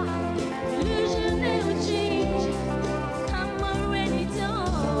floor. Illusion never change. I'm already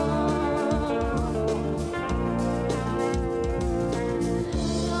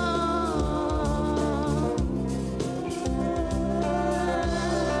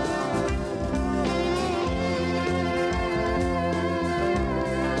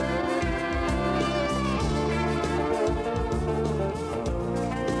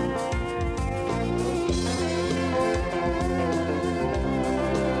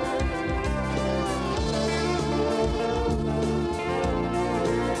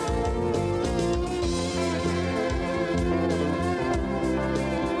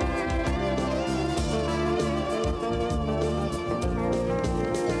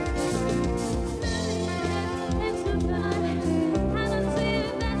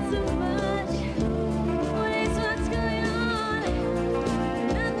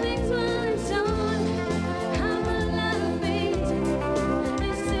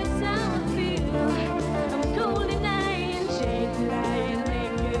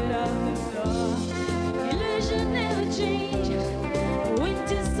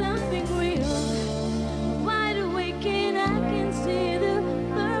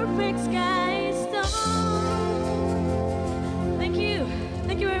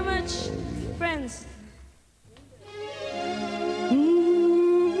friends.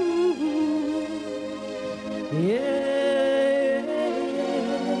 Yeah,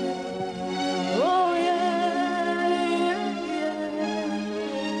 oh yeah,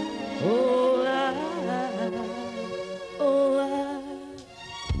 oh I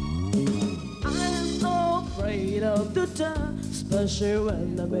am afraid of the dark, especially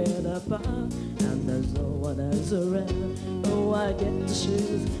when I'm in a bar and there's no one else around. Oh, I get the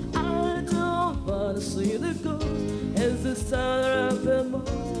shivers. I don't wanna see the ghost. It's the center of the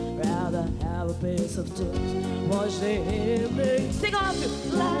most. Rather have a piece of toast. Watch the evening. Take off your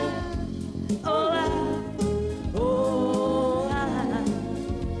light. Oh, light. Oh, light.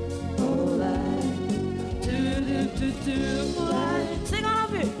 Oh, light. Do, light. Sing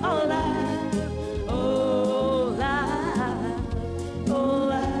off it. Oh, light. Oh, light. Oh,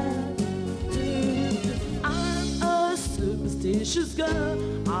 light. Do. I'm a superstitious girl.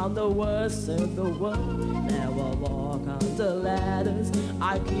 I'm the worst in the world. Never walk on the ladders.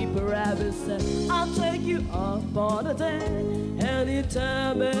 I keep a rabbit set. I'll take you up on a day.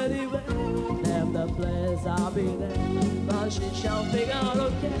 Anytime, anywhere. Name the place, I'll be there. But she shall figure out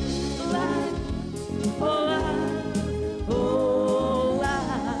okay. Light, oh light, oh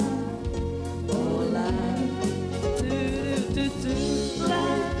light, oh light. Do,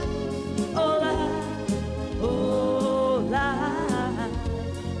 light, oh light, oh light,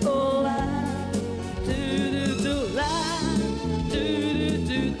 oh light. Do, light, do.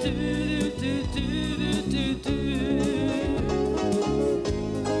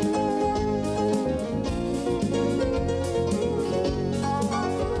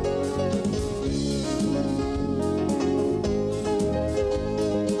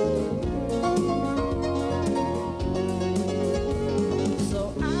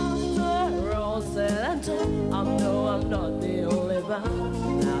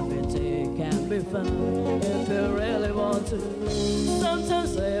 be found if you really want to.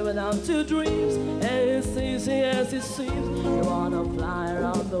 Sometimes living out to dreams ain't as easy as it seems. You wanna fly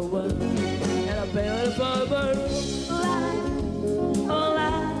around the world in a beautiful balloon. Life, oh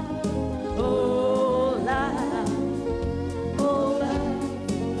life, oh life, oh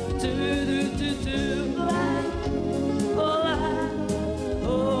life, do do do do life, oh life,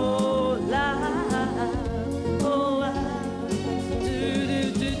 oh life, oh life, do do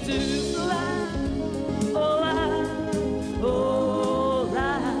do do life, oh life, oh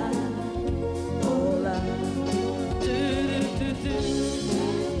life, oh life, do do do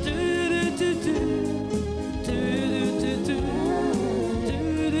do do do do.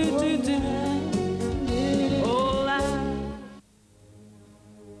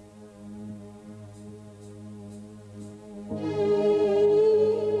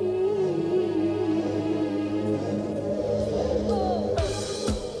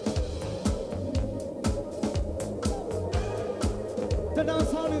 The dance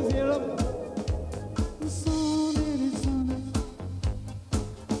sound is here.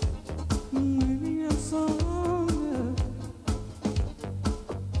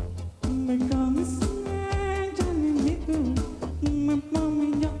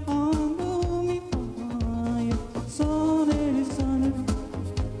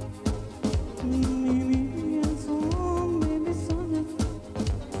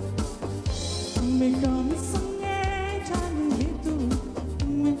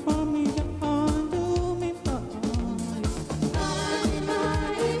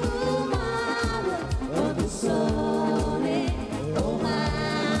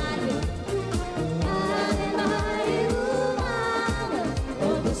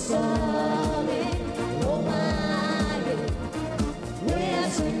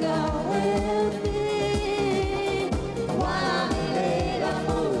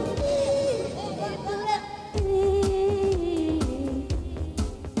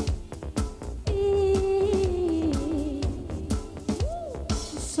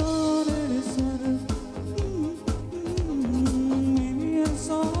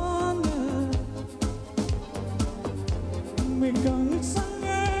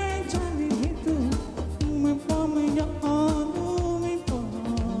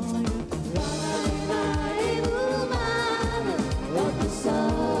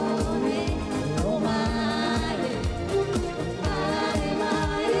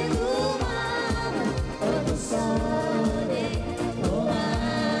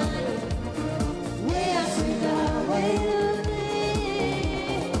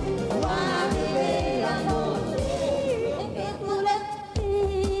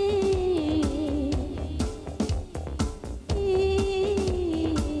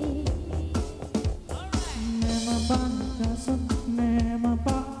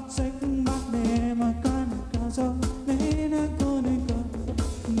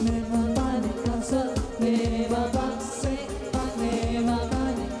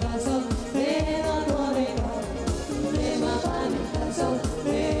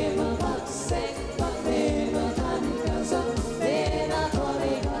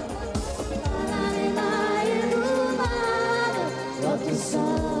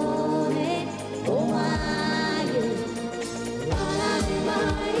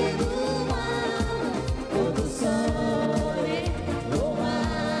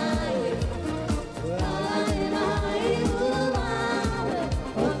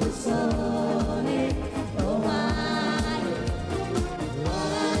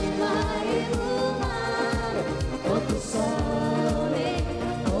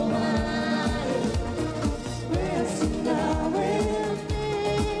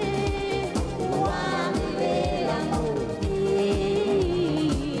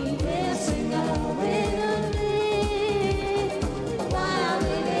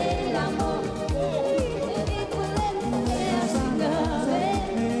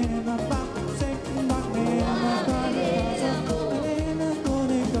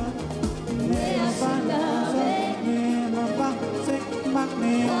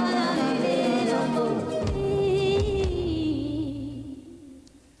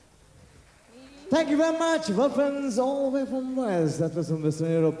 Thank you very much, well friends, all the way from West. That was from Western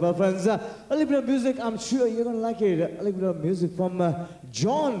Europe. Well friends, a little bit of music, I'm sure you're going to like it. A little bit of music from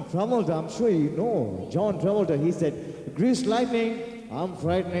John Travolta. I'm sure you know John Travolta. He said, grease lightning, I'm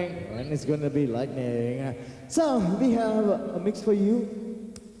frightening, and it's going to be lightning. So we have a mix for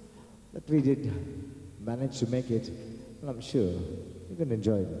you that we did manage to make it. And I'm sure you're going to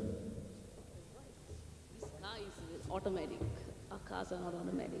enjoy it. This car is automatic. Our cars are not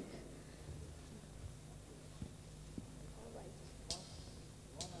automatic.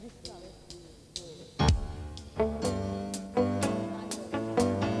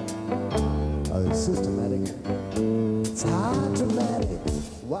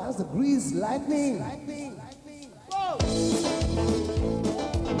 a grease lightning.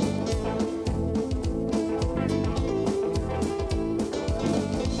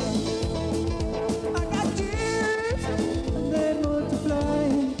 They multiply,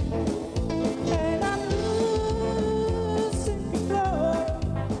 and I'm losing control.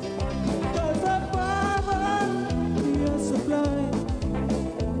 'Cause the power you supply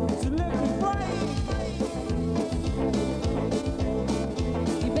to live me right.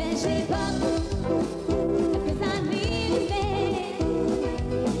 You better shape up, 'cause I need a man.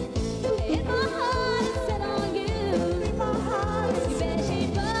 If my heart is set on you, you better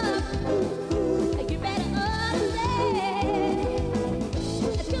shape up. You better understand.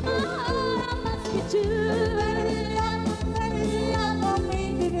 To my heart, I must be true. Love on me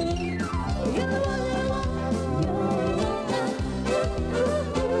today. You're the one that I want. You're the one that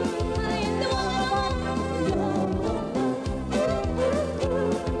I am the one that I want. You're the one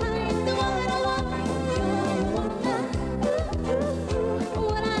I am the one that I want. You're the one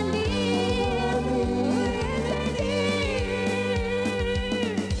what I need.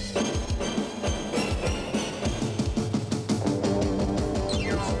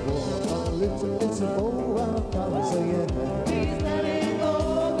 It's a whole round promise, so yeah. Please let it go,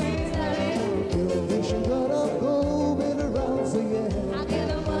 please let it go. Your nation gotta go, been around, so yeah. I get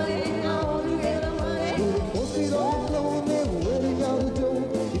the money, I want to get the money. 4 feet on the floor, never waiting out the door.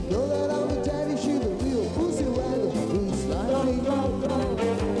 You know that I'm a daddy, she's a real pussy wagon. Who's like me?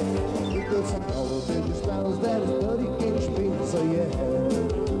 Because some of the biggest battles that is bloody English people, so yeah.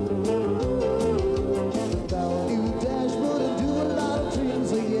 Down new dashboard and do a lot of dreams,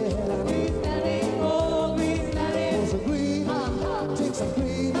 so yeah. Please let it go, please let it For some green, take some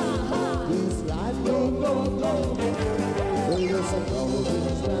green. Please life go, go, go. Because some of the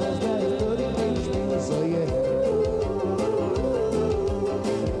biggest battles that is bloody English people, so yeah.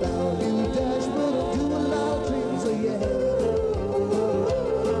 Down new dashboard and do a lot of dreams, so yeah.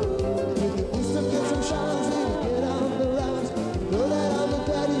 If you used to get some shines and you get on the lines, know that I'm the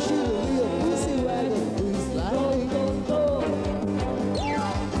daddy, she's a real pussy wagon. Please life go, go, go.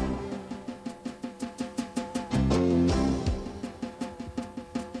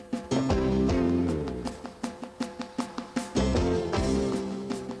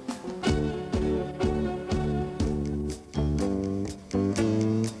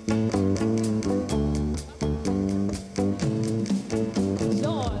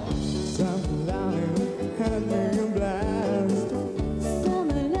 Something down here had me a blast.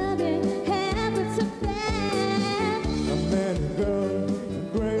 Summer loving habits of fast. I met a girl,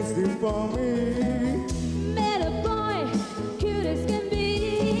 graced for me. Met a boy, cute as can be.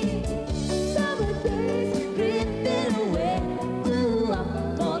 Summer days drifting away. Ooh,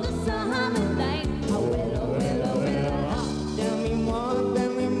 for the summer night. Oh, well. Tell me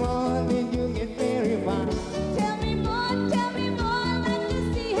more, did you get very far? Tell me more, let me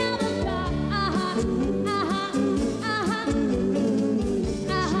see how to try.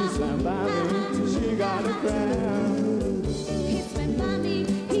 She slammed by me till she got a crown. He swam by me,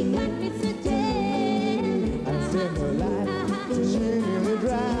 he got me so dead. I saved her life till she nearly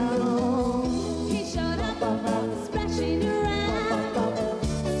drowned. He showed up, splashing around.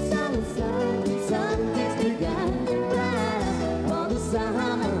 Sun has begun to rise for the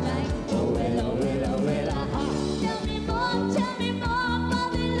summer night. Oh, well. Tell me more, for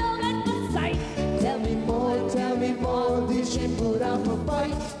the Lord at the sight. Tell me more, did she put up a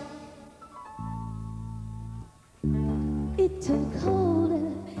fight? It turned colder,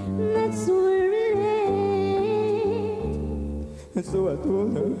 that's where it ends. And so I told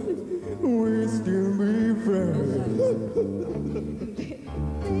her, we'll still be friends.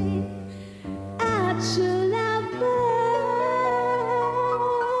 At your lover.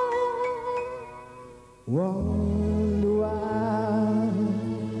 Wonder why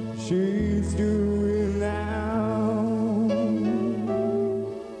she's doing now.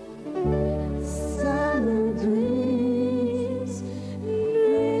 Summer dreams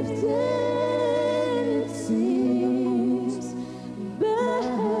drifted, it seems,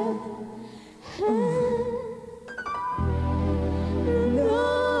 but no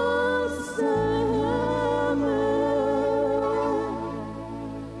summer.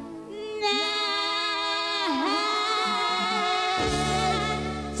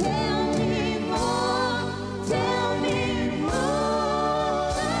 Tell me more, tell me more.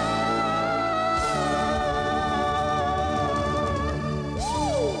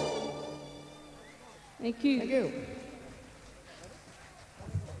 Thank you. Thank you.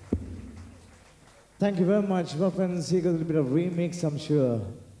 Thank you very much. Well, friends, here goes a little bit of remix, I'm sure.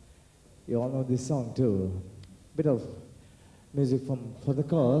 You all know this song too. Bit of music for the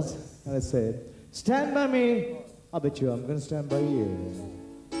cause. And I said, stand by me. I bet you I'm going to stand by you.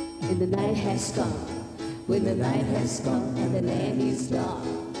 And the night has come, when the night has come and the land is dark.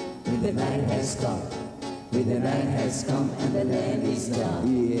 When the night has come, when the night has come and the land is dark.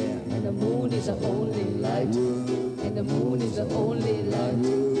 Yeah. And the moon is the only light. And the moon is the only light.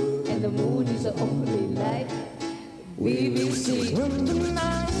 And the moon is the only light. We will see when the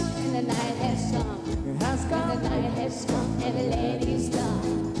night has come. Has come. And the night has come and the land is dark.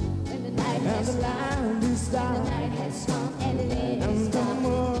 When the night has come, and the night has come and the land is dark.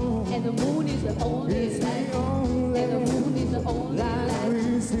 And the moon is the only light. And the moon is the only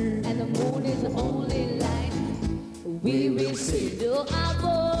light. And the moon is the only light. We will see. No, I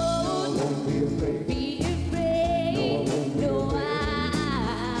won't be afraid. No,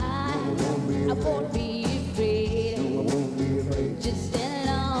 I won't be afraid. Just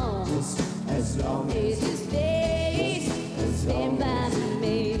as long as you stay, stand by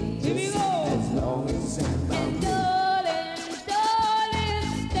me. Here we go. As long as you stand by me.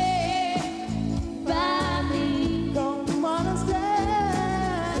 Darling, stay by me. Come on and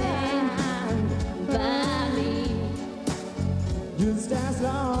stand by me. Just as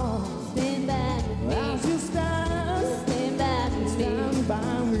long. Stand by me. As you stand by me. Stand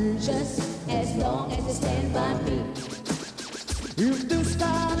by me. Just as long as you stand by me. If the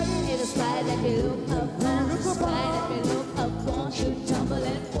sky that we look upon, the sky that we look upon should tumble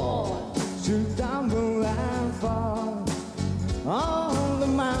and fall, should tumble and fall. All the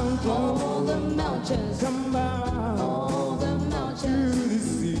mountains come down, all the mountains to the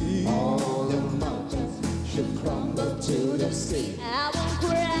sea, all the mountains should crumble to the sea. I won't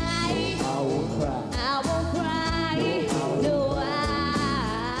cry, I won't cry, I won't cry, no,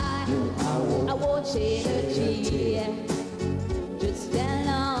 I won't shed a tear. Just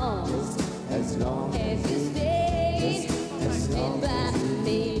as long as you stay, stand by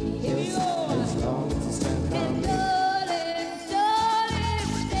me. Here we go. As long as you stand by me. Darling,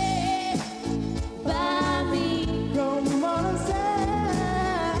 stay by me. Come on and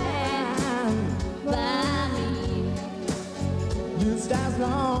stand by me. Just as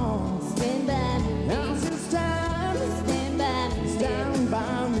long. Stand by me. As you stand by me. Stand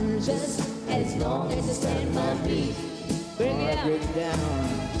by me. Just as long as you stand by me. Bring it out. Bring it down.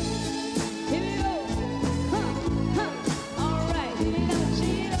 Here we go. All right, here we go,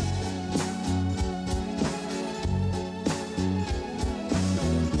 cheer.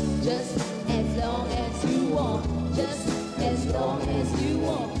 Just as long as you want. Just as long as you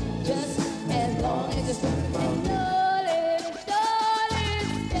want. Just as long as you stand by me. Darling,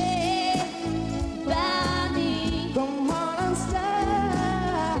 stay by me. Come on and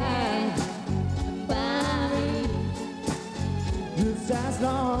stand by me. Just as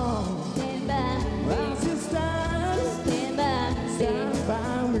long. Stand by me. As you stand by me. Stand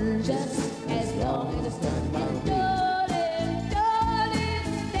by me. Just as long as you stand by me. Darling,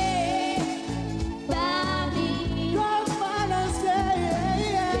 stay by me. Come on and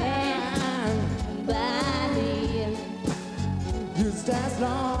stand by me. Just as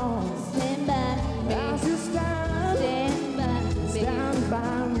long. Stand by me. As you stand by me. Stand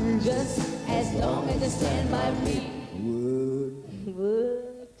by me. Just as long as you stand by me.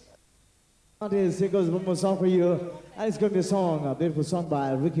 Martin, here goes one more song for you. And it's going to be a song, a beautiful song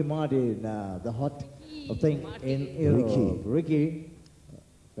by Ricky Martin, the hot thing in Europe. Ricky,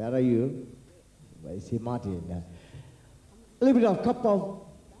 where are you? Where is he, Martin? A little bit of Cup of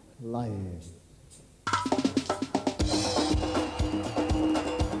Life.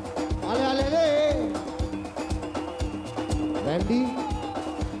 Ale, ale, ale. Randy?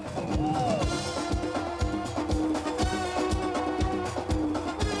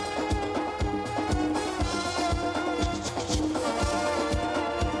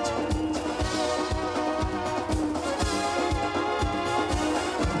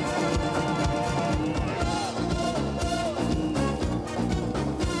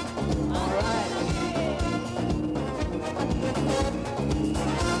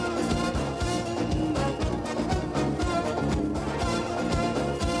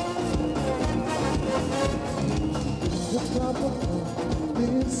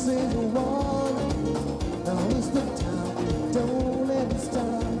 This is the one. Now is the time. Don't let it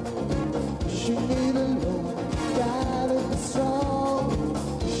stop. She need a love, gotta be strong.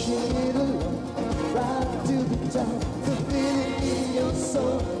 She need a love, right to the top. The feeling in your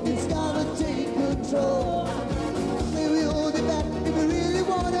soul, it's gotta take control. Maybe hold it back if you really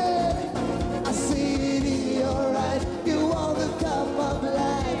want it. I see it in your eyes. You want the cup of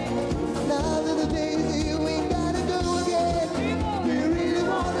life. Now that the days you ain't gotta go again. You really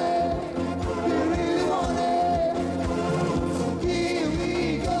want it. You really want it.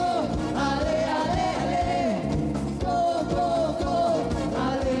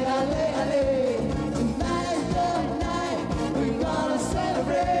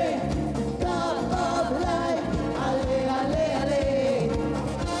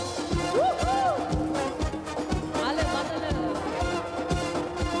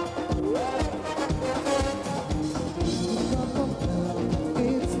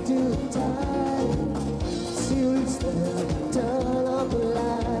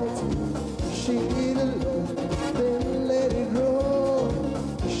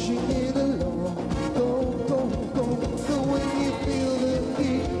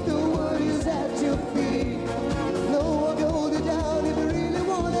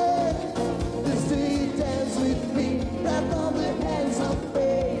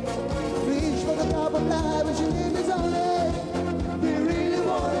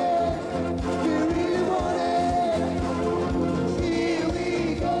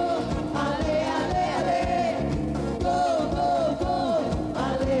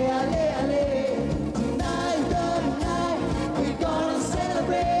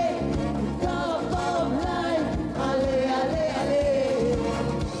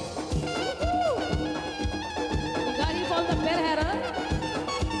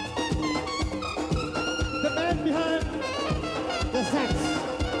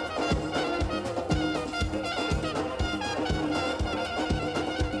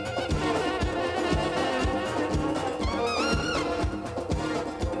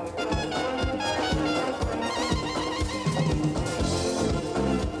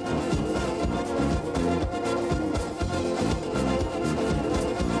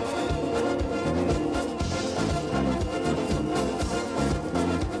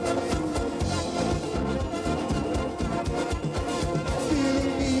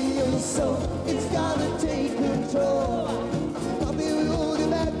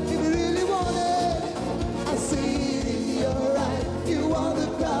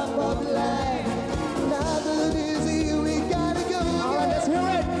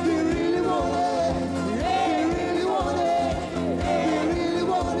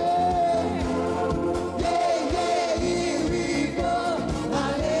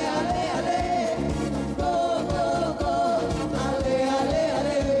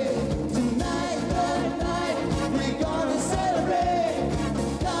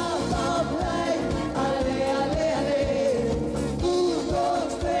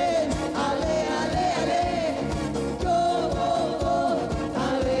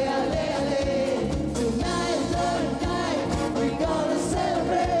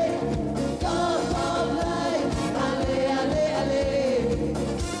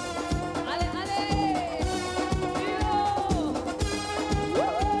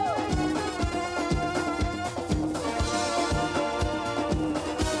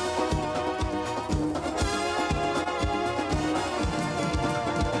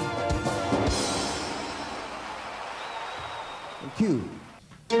 Cue.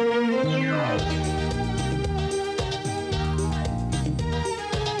 Someone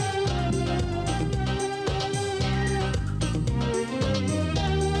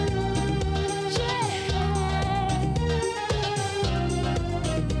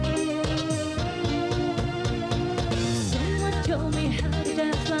told me how to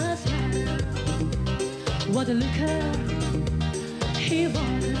dance last night. What a looker he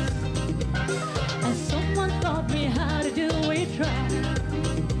was. And someone taught me how to do it right.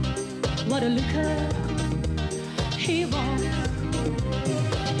 What a looker